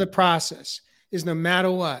 Part of the process is no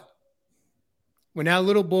matter what, when that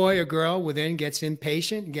little boy or girl within gets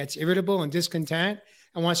impatient, gets irritable and discontent,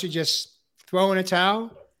 and wants to just throw in a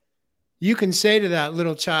towel, you can say to that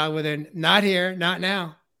little child within, not here, not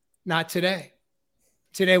now, not today.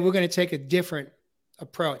 Today, we're going to take a different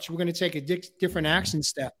approach. We're going to take a different action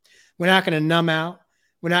step. We're not going to numb out.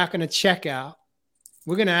 We're not going to check out.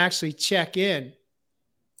 We're going to actually check in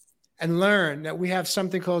and learn that we have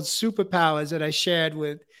something called superpowers that I shared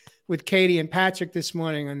with Katie and Patrick this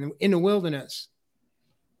morning in the wilderness.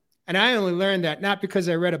 And I only learned that not because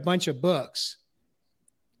I read a bunch of books.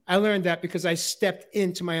 I learned that because I stepped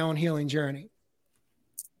into my own healing journey.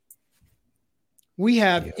 We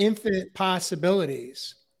have infinite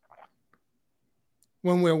possibilities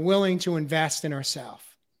when we're willing to invest in ourselves.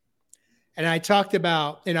 And I talked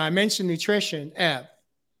about, I mentioned nutrition, Eb.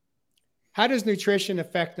 how does nutrition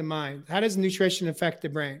affect the mind? How does nutrition affect the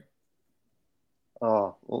brain?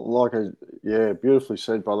 Oh, yeah, beautifully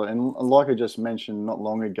said, brother. And like I just mentioned not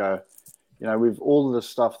long ago, with all of the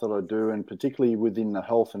stuff that I do, and particularly within the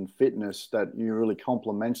health and fitness, that you really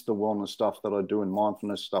complements the wellness stuff that I do and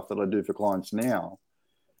mindfulness stuff that I do for clients now.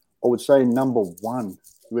 I would say number one,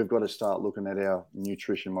 we've got to start looking at our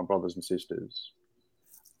nutrition, my brothers and sisters.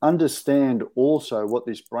 Understand also what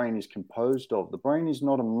this brain is composed of. The brain is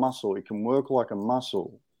not a muscle. It can work like a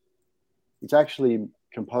muscle. It's actually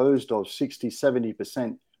composed of 60,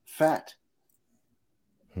 70% fat.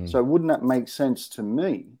 So wouldn't that make sense to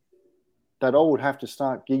me that I would have to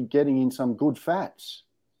start getting in some good fats?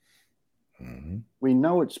 We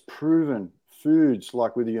know it's proven foods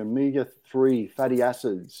like with the omega-3 fatty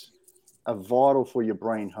acids are vital for your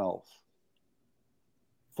brain health.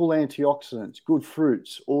 Full antioxidants, good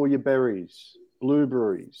fruits, all your berries,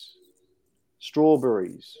 blueberries,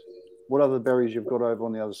 strawberries, what other berries you've got over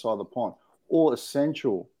on the other side of the pond, all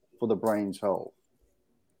essential for the brain's health.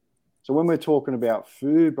 So when we're talking about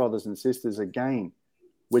food, brothers and sisters, again,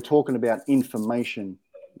 we're talking about information.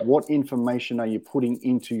 What information are you putting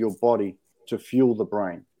into your body to fuel the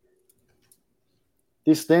brain?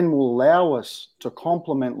 This then will allow us to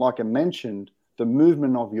complement, like I mentioned, the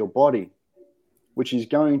movement of your body, which is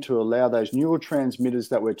going to allow those neurotransmitters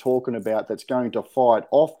that we're talking about that's going to fight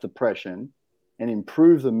off depression and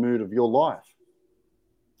improve the mood of your life.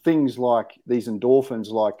 Things like these endorphins,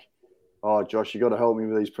 like, oh, Josh, you got to help me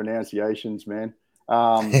with these pronunciations, man.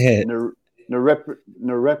 Norepinephrine.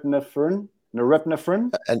 Norepinephrine.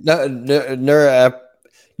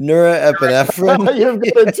 You've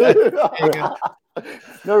got it too.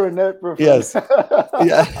 Norepinephrine. Yes.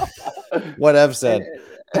 Yeah. What I've said.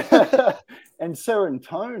 And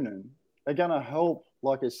serotonin are going to help,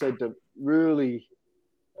 like I said, to really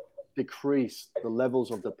decrease the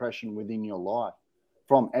levels of depression within your life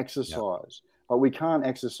from exercise. Yep. But we can't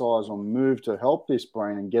exercise or move to help this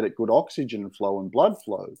brain and get it good oxygen flow and blood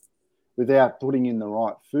flow without putting in the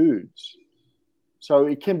right foods. So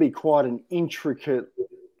it can be quite an intricate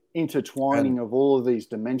intertwining of all of these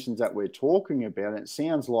dimensions that we're talking about. It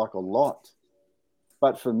sounds like a lot.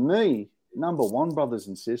 But for me, number one, brothers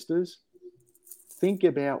and sisters, think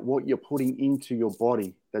about what you're putting into your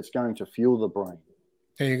body that's going to fuel the brain.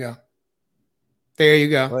 There you go. There you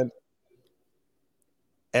go.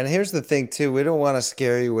 And here's the thing, too. We don't want to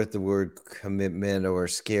scare you with the word commitment or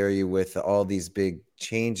scare you with all these big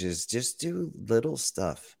changes. Just do little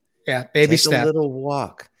stuff. Yeah, baby step. Take a little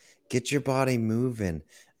walk. Get your body moving.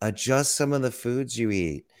 Adjust some of the foods you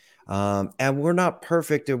eat. And we're not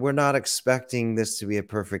perfect, and we're not expecting this to be a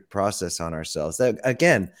perfect process on ourselves.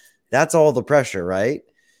 Again, that's all the pressure, right?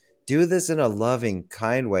 Do this in a loving,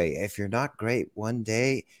 kind way. If you're not great one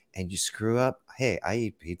day and you screw up, hey, I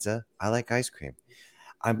eat pizza. I like ice cream.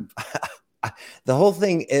 The whole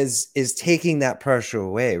thing is taking that pressure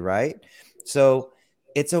away, right? So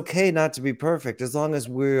it's okay not to be perfect as long as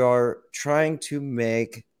we are trying to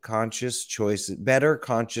make conscious choices, better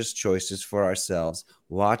conscious choices for ourselves,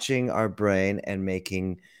 watching our brain and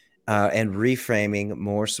making and reframing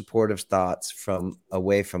more supportive thoughts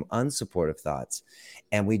away from unsupportive thoughts.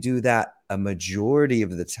 And we do that a majority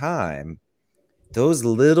of the time. Those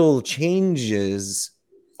little changes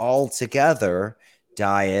all together,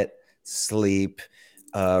 diet, sleep,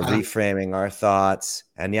 reframing our thoughts.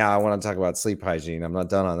 And yeah, I want to talk about sleep hygiene. I'm not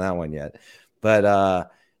done on that one yet. But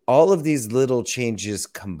all of these little changes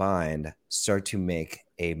combined start to make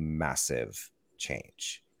a massive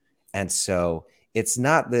change. And so it's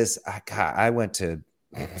not this, I went to,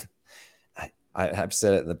 I've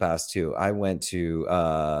said it in the past too. I went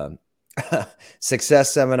to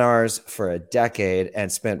success seminars for a decade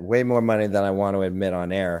and spent way more money than I want to admit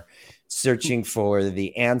on air, searching for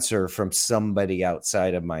the answer from somebody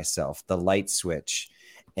outside of myself, the light switch.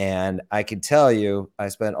 And I can tell you, I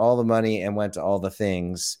spent all the money and went to all the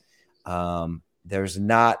things. There's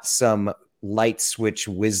not some light switch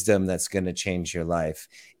wisdom that's going to change your life.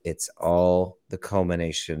 It's all the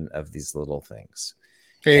culmination of these little things.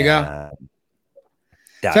 There you go.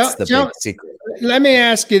 That's the big secret. Let me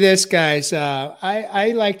ask you this, guys.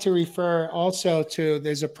 I like to refer also to,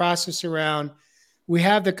 there's a process around, we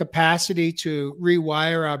have the capacity to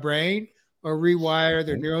rewire our brain or rewire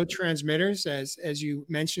the neurotransmitters, as you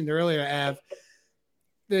mentioned earlier, Av.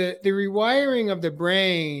 The rewiring of the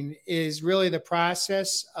brain is really the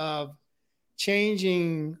process of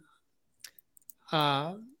changing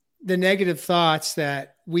the negative thoughts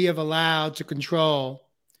that we have allowed to control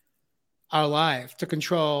our life, to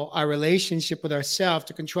control our relationship with ourselves,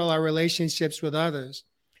 to control our relationships with others.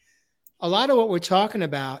 a lot of what we're talking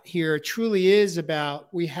about here truly is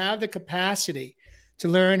about we have the capacity to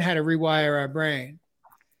learn how to rewire our brain,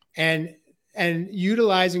 and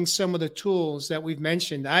utilizing some of the tools that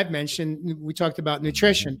I've mentioned. We talked about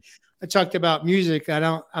nutrition. I talked about music.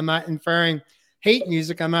 I'm not inferring hate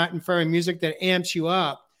music. I'm not inferring music that amps you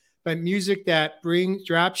up, but music that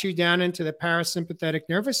drops you down into the parasympathetic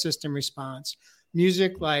nervous system response.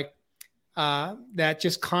 Music like that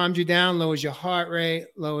just calms you down, lowers your heart rate,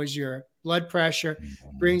 lowers your blood pressure,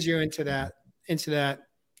 brings you into that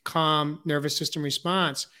calm nervous system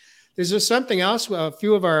response. There's just something else. A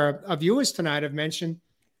few of our viewers tonight have mentioned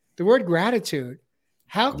the word gratitude.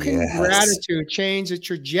 How can gratitude change the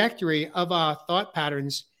trajectory of our thought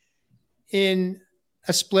patterns in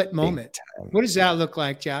a split moment? What does that look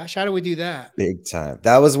like, Josh? How do we do that? Big time.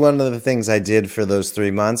 That was one of the things I did for those 3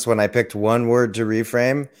 months. When I picked one word to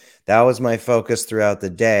reframe, that was my focus throughout the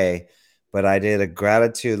day. But I did a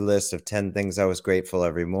gratitude list of 10 things I was grateful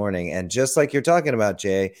every morning. And just like you're talking about,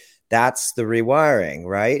 Jay, that's the rewiring,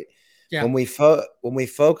 right? Yeah. When we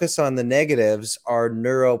focus on the negatives, our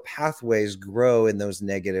neural pathways grow in those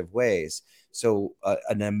negative ways. So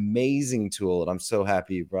an amazing tool, and I'm so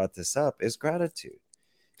happy you brought this up, is gratitude.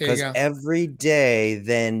 Because every day,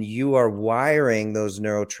 then you are wiring those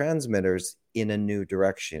neurotransmitters in a new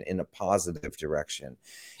direction, in a positive direction.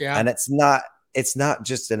 Yeah. And it's not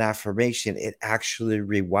just an affirmation. It actually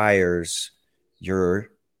rewires your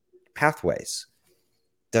pathways.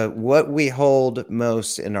 What we hold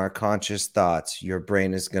most in our conscious thoughts, your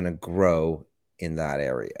brain is going to grow in that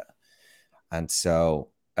area. And so,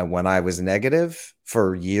 and when I was negative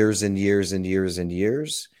for years and years and years and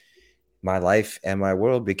years, my life and my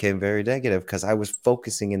world became very negative because I was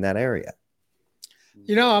focusing in that area.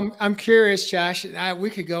 You know, I'm curious, Josh. We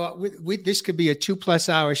could go. This could be a 2+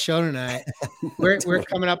 hour show tonight. We're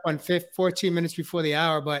coming up on 14 minutes before the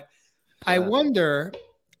hour, but I wonder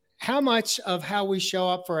how much of how we show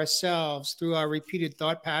up for ourselves through our repeated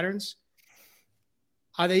thought patterns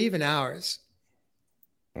are they even ours?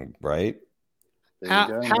 Right.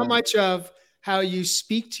 How much of how you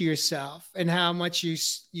speak to yourself and how much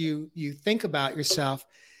you think about yourself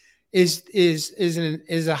is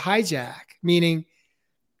a hijack, meaning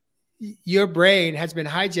your brain has been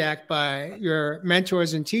hijacked by your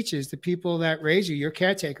mentors and teachers, the people that raise you, your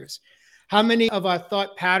caretakers. How many of our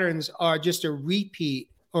thought patterns are just a repeat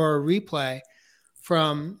or a replay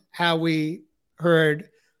from how we heard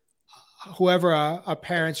whoever our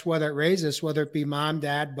parents were that raised us, whether it be mom,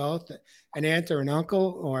 dad, both, an aunt or an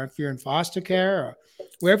uncle, or if you're in foster care or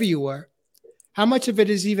wherever you were? How much of it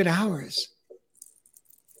is even ours?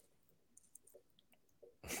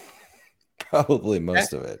 Probably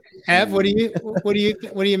most of it. Ev, what do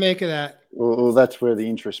you make of that? Well, that's where the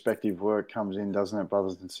introspective work comes in, doesn't it,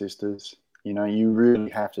 brothers and sisters? You know, you really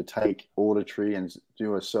have to take auditory and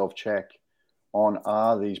do a self-check on,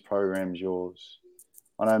 are these programs yours?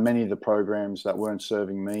 I know many of the programs that weren't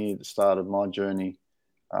serving me at the start of my journey,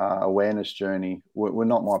 awareness journey, were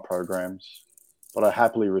not my programs, but I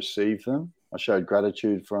happily received them. I showed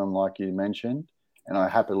gratitude for them, like you mentioned, and I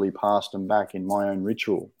happily passed them back in my own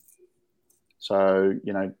ritual. So,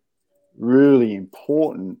 you know, really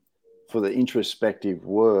important for the introspective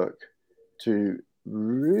work to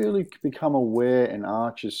really become aware and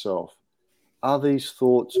ask yourself, are these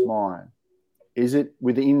thoughts mine? Is it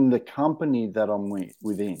within the company that I'm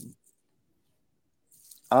within?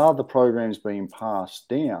 Are the programs being passed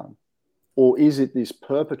down? Or is it this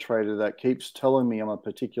perpetrator that keeps telling me I'm a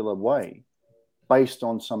particular way based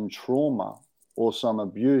on some trauma or some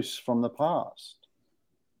abuse from the past?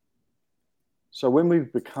 So when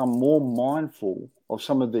we've become more mindful of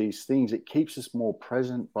some of these things, it keeps us more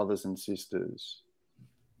present, brothers and sisters.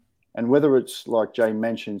 And whether it's, like Jay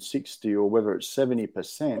mentioned, 60 or whether it's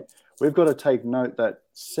 70%, we've got to take note that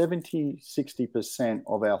 60%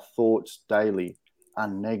 of our thoughts daily are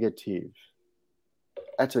negative.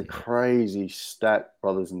 That's a crazy stat,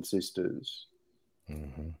 brothers and sisters.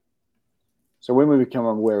 Mm-hmm. So when we become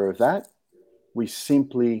aware of that, we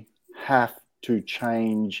simply have to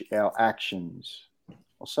change our actions.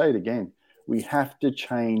 I'll say it again. We have to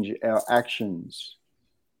change our actions.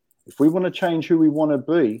 If we want to change who we want to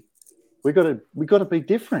be, we've got to be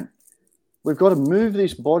different. We've got to move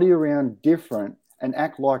this body around different and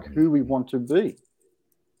act like who we want to be.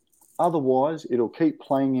 Otherwise, it'll keep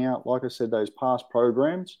playing out, like I said, those past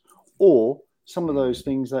programs or some of those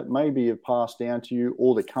things that maybe have passed down to you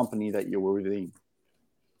or the company that you were within.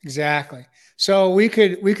 Exactly. So we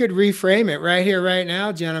could reframe it right here, right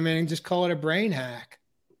now, gentlemen, and just call it a brain hack.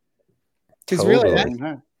 Because really,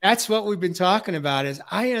 that's what we've been talking about. Is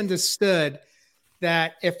I understood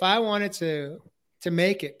that if I wanted to to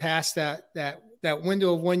make it past that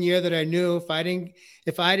window of 1 year that I knew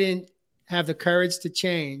if I didn't have the courage to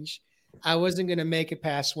change, I wasn't going to make it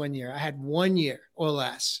past 1 year. I had 1 year or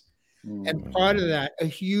less. And part of that, a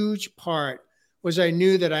huge part, was I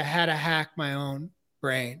knew that I had to hack my own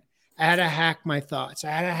brain. I had to hack my thoughts. I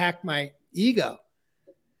had to hack my ego.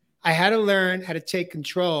 I had to learn how to take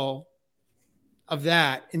control of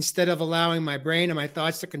that instead of allowing my brain and my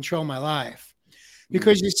thoughts to control my life.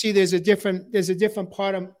 Because you see, there's a different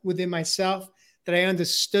part within myself that I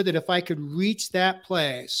understood that if I could reach that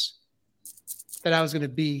place, that I was going to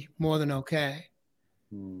be more than okay.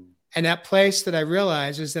 And that place that I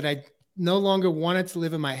realized is that I no longer wanted to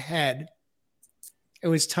live in my head. It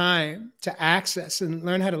was time to access and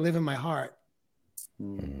learn how to live in my heart.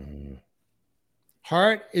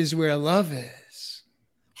 Heart is where love is.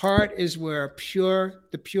 Heart is where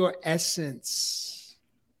the pure essence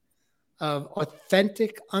of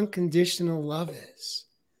authentic, unconditional love is.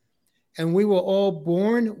 And we were all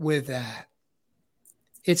born with that.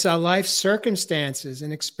 It's our life circumstances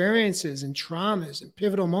and experiences and traumas and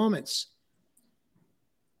pivotal moments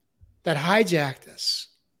that hijacked us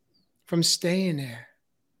from staying there.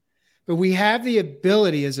 But we have the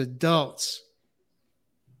ability as adults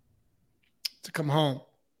to come home,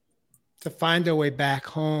 to find our way back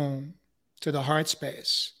home to the heart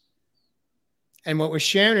space. And what we're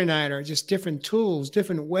sharing tonight are just different tools,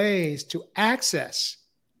 different ways to access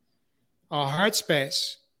our heart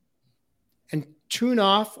space and tune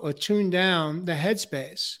off or tune down the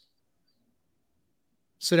headspace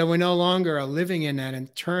so that we no longer are living in that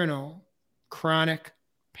internal chronic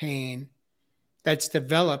pain that's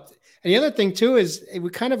developed. And the other thing too is, we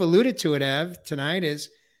kind of alluded to it, Ev, tonight, is,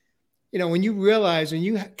 when you realize, when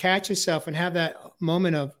you catch yourself and have that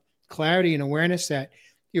moment of clarity and awareness that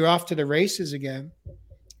you're off to the races again,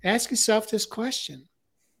 ask yourself this question: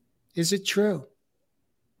 is it true?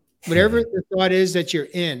 Whatever the thought is that you're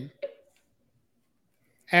in,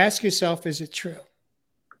 ask yourself, is it true?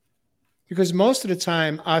 Because most of the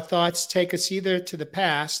time, our thoughts take us either to the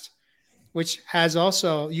past, which has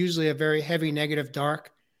also usually a very heavy negative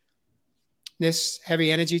darkness,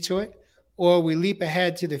 heavy energy to it, or we leap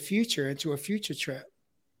ahead to the future, into a future trip.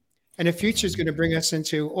 And the future is going to bring us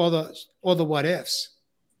into all the what ifs.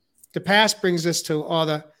 The past brings us to all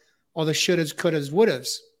the shouldas, couldas,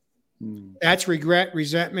 wouldas. That's regret,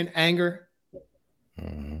 resentment, anger,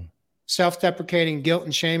 self-deprecating guilt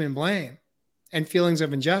and shame and blame, and feelings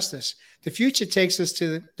of injustice. The future takes us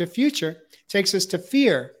to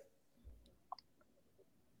fear.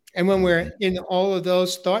 And when we're in all of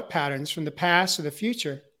those thought patterns from the past to the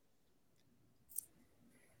future,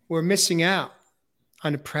 we're missing out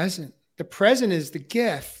on the present. The present is the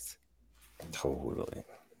gift. Totally.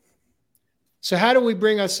 So how do we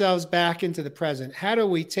bring ourselves back into the present? How do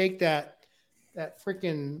we take that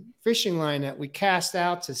freaking fishing line that we cast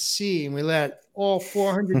out to sea and we let all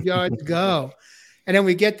 400 yards go, and then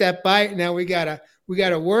we get that bite, and now we gotta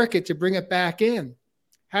work it to bring it back in?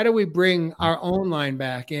 How do we bring our own line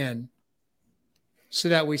back in so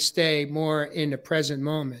that we stay more in the present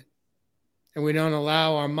moment and we don't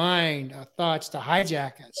allow our mind, our thoughts to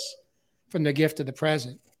hijack us from the gift of the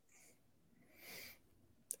present?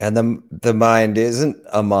 And the mind isn't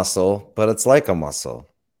a muscle, but it's like a muscle,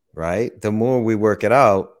 right? The more we work it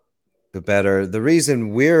out, the better. The reason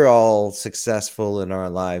we're all successful in our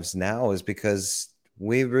lives now is because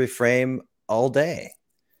we reframe all day.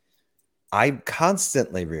 I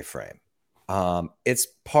constantly reframe. It's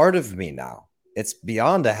part of me now. It's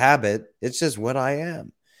beyond a habit. It's just what I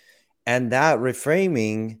am. And that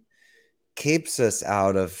reframing keeps us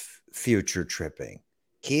out of future tripping,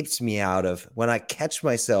 keeps me out of when I catch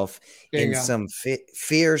myself in some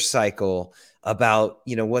fear cycle about,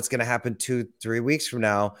 what's going to happen 2-3 weeks from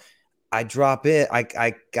now. I drop it.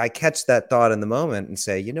 I catch that thought in the moment and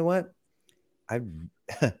say, you know what?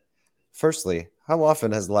 Firstly, how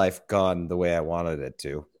often has life gone the way I wanted it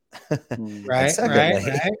to? Right.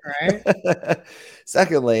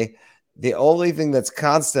 Secondly, the only thing that's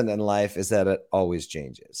constant in life is that it always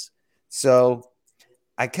changes. So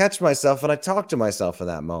I catch myself and I talk to myself in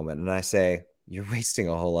that moment and I say, you're wasting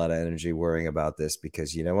a whole lot of energy worrying about this,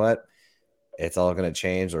 because you know what? It's all going to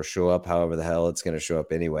change or show up however the hell it's going to show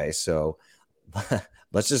up anyway. So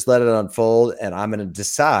let's just let it unfold, and I'm going to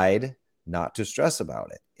decide not to stress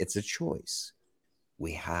about it. It's a choice.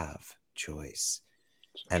 We have choice.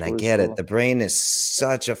 And I get it. The brain is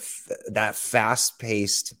such that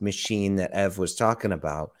fast-paced machine that Ev was talking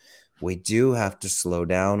about. We do have to slow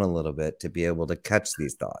down a little bit to be able to catch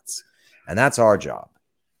these thoughts. And that's our job.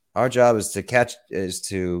 Our job is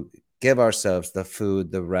to give ourselves the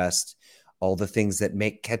food, the rest, all the things that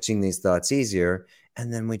make catching these thoughts easier,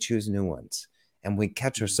 and then we choose new ones. And we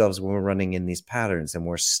catch ourselves when we're running in these patterns and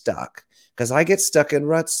we're stuck. Because I get stuck in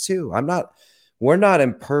ruts too. We're not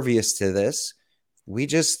impervious to this. We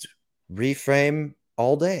just reframe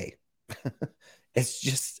all day. It's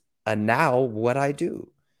just a now what I do.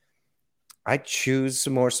 I choose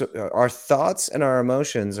some more. So our thoughts and our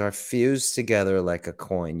emotions are fused together like a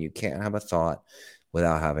coin. You can't have a thought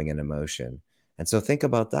without having an emotion. And so think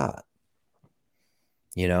about that.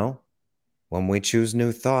 You know, when we choose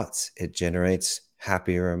new thoughts, it generates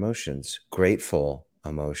happier emotions, grateful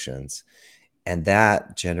emotions. And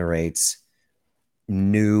that generates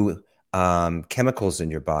new chemicals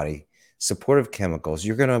in your body, supportive chemicals.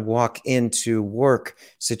 You're going to walk into work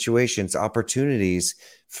situations, opportunities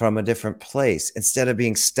from a different place instead of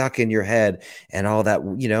being stuck in your head and all that.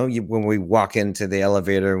 You know, when we walk into the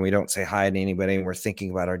elevator and we don't say hi to anybody and we're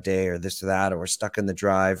thinking about our day or this or that, or we're stuck in the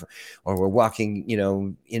drive, or we're walking, you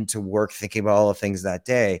know, into work thinking about all the things that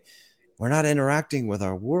day, we're not interacting with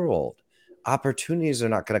our world. Opportunities are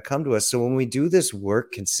not going to come to us. So when we do this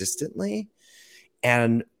work consistently,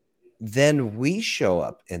 and then we show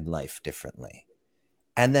up in life differently.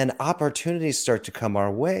 And then opportunities start to come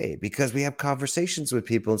our way because we have conversations with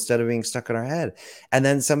people instead of being stuck in our head. And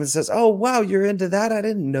then someone says, oh, wow, you're into that. I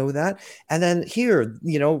didn't know that. And then here,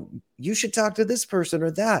 you know, you should talk to this person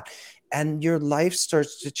or that. And your life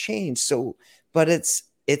starts to change. So, but it's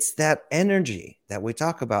that energy that we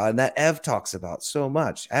talk about and that Ev talks about so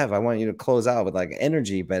much. Ev, I want you to close out with like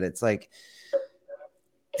energy, but it's like,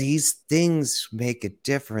 these things make a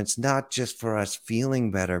difference, not just for us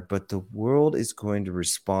feeling better, but the world is going to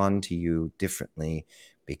respond to you differently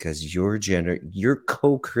because you're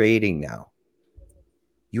co-creating now.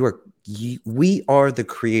 We are the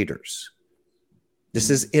creators. This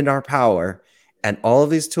is in our power. And all of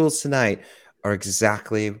these tools tonight are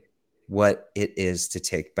exactly what it is to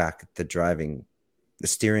take back the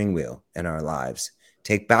steering wheel in our lives,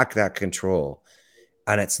 take back that control.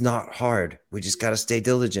 And it's not hard. We just got to stay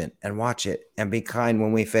diligent and watch it and be kind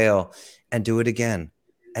when we fail and do it again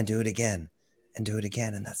and do it again and do it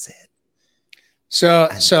again. And that's it. So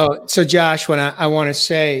Josh, what I want to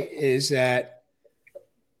say is that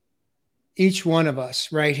each one of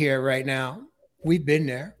us right here, right now, we've been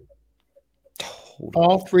there. Totally.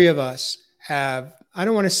 All three of us have, I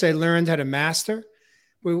don't want to say learned how to master,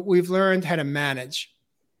 but we've learned how to manage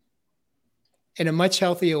in a much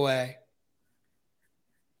healthier way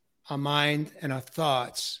our mind and our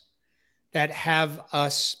thoughts that have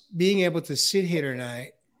us being able to sit here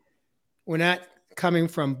tonight. We're not coming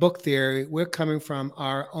from book theory. We're coming from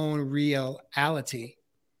our own reality.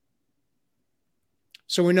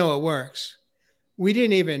 So we know it works. We did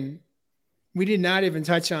not even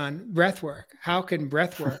touch on breath work. How can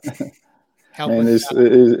breath work help us?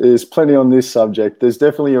 There's plenty on this subject. There's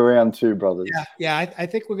definitely a round two, brothers. Yeah. I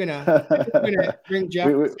think we're gonna bring Jeff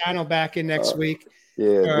Fasano back in next week.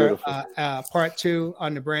 For part 2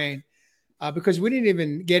 on the brain, because we didn't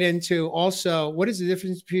even get into also what is the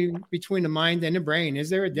difference between the mind and the brain. Is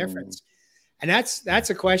there a difference? And that's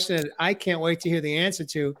a question that I can't wait to hear the answer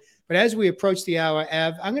to. But as we approach the hour,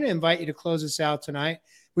 Ev, I'm going to invite you to close us out tonight.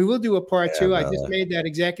 We will do a part 2. I just made that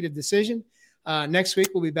executive decision. Next week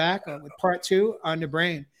we'll be back with part 2 on the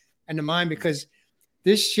brain and the mind, because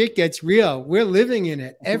this shit gets real. We're living in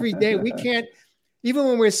it every day. We can't, even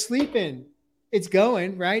when we're sleeping, it's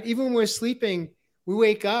going, right? Even when we're sleeping, we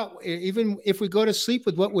wake up. Even if we go to sleep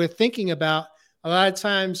with what we're thinking about, a lot of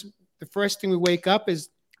times the first thing we wake up is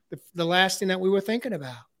the last thing that we were thinking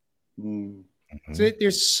about. Mm-hmm. So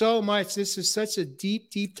there's so much. This is such a deep,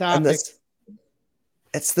 deep topic.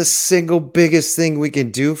 It's the single biggest thing we can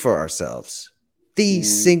do for ourselves. The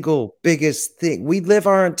single biggest thing. We live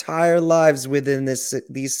our entire lives within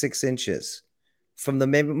these 6 inches. From the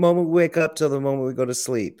moment we wake up till the moment we go to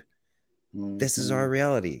sleep. This is our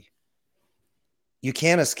reality. You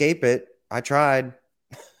can't escape it. I tried.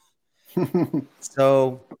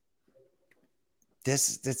 So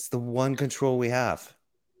it's the one control we have.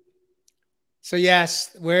 So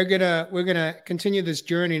yes, we're gonna continue this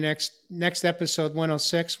journey next episode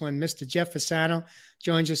 106 when Mr. Jeff Fasano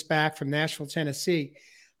joins us back from Nashville, Tennessee,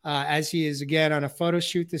 as he is again on a photo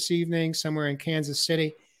shoot this evening somewhere in Kansas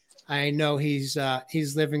City. I know he's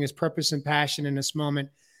living his purpose and passion in this moment.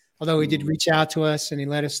 Although he did reach out to us and he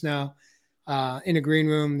let us know in the green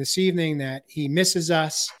room this evening that he misses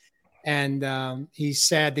us, and he's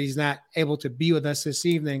sad that he's not able to be with us this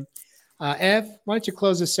evening. Ev, why don't you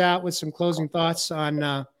close us out with some closing thoughts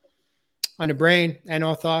on the brain and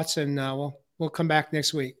our thoughts, and we'll come back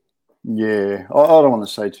next week. Yeah, I don't want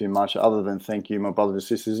to say too much other than thank you, my brothers and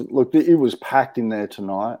sisters. Look, it was packed in there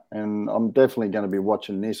tonight, and I'm definitely going to be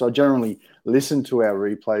watching this. I generally listen to our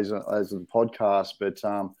replays as a podcast, but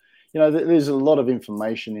there's a lot of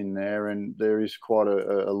information in there, and there is quite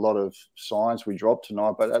a lot of science we dropped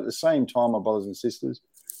tonight. But at the same time, my brothers and sisters,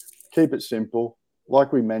 keep it simple.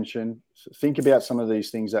 Like we mentioned, think about some of these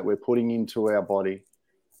things that we're putting into our body.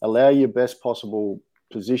 Allow your best possible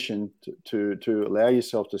position to allow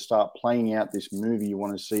yourself to start playing out this movie you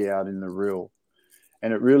want to see out in the real.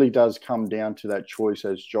 And it really does come down to that choice,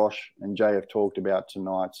 as Josh and Jay have talked about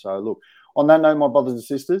tonight. So look, on that note, my brothers and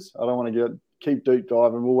sisters, I don't want to keep deep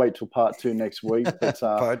diving. We'll wait till part 2 next week. But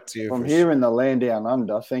part 2 from here in the land down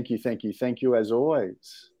under, thank you as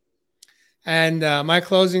always. And my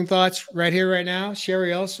closing thoughts right here, right now,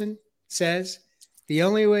 Sherry Olsen says, the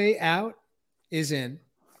only way out is in.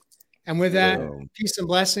 And with that, peace and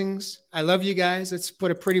blessings. I love you guys. Let's put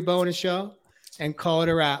a pretty bow in the show and call it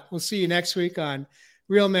a wrap. We'll see you next week on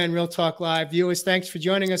Real Men, Real Talk Live. Viewers, thanks for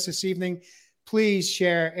joining us this evening. Please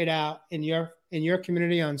share it out in your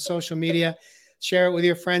community on social media. Share it with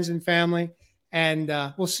your friends and family. And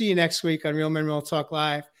we'll see you next week on Real Men, Real Talk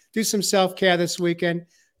Live. Do some self-care this weekend.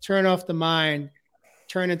 Turn off the mind.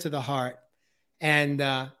 Turn into the heart. And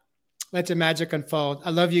let the magic unfold. I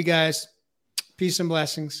love you guys. Peace and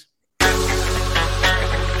blessings.